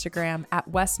 on Instagram at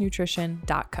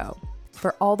westnutrition.co.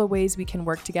 For all the ways we can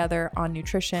work together on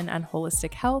nutrition and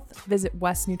holistic health, visit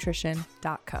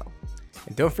westnutrition.co.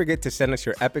 And don't forget to send us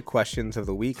your epic questions of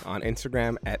the week on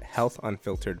Instagram at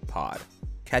healthunfilteredpod.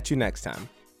 Catch you next time.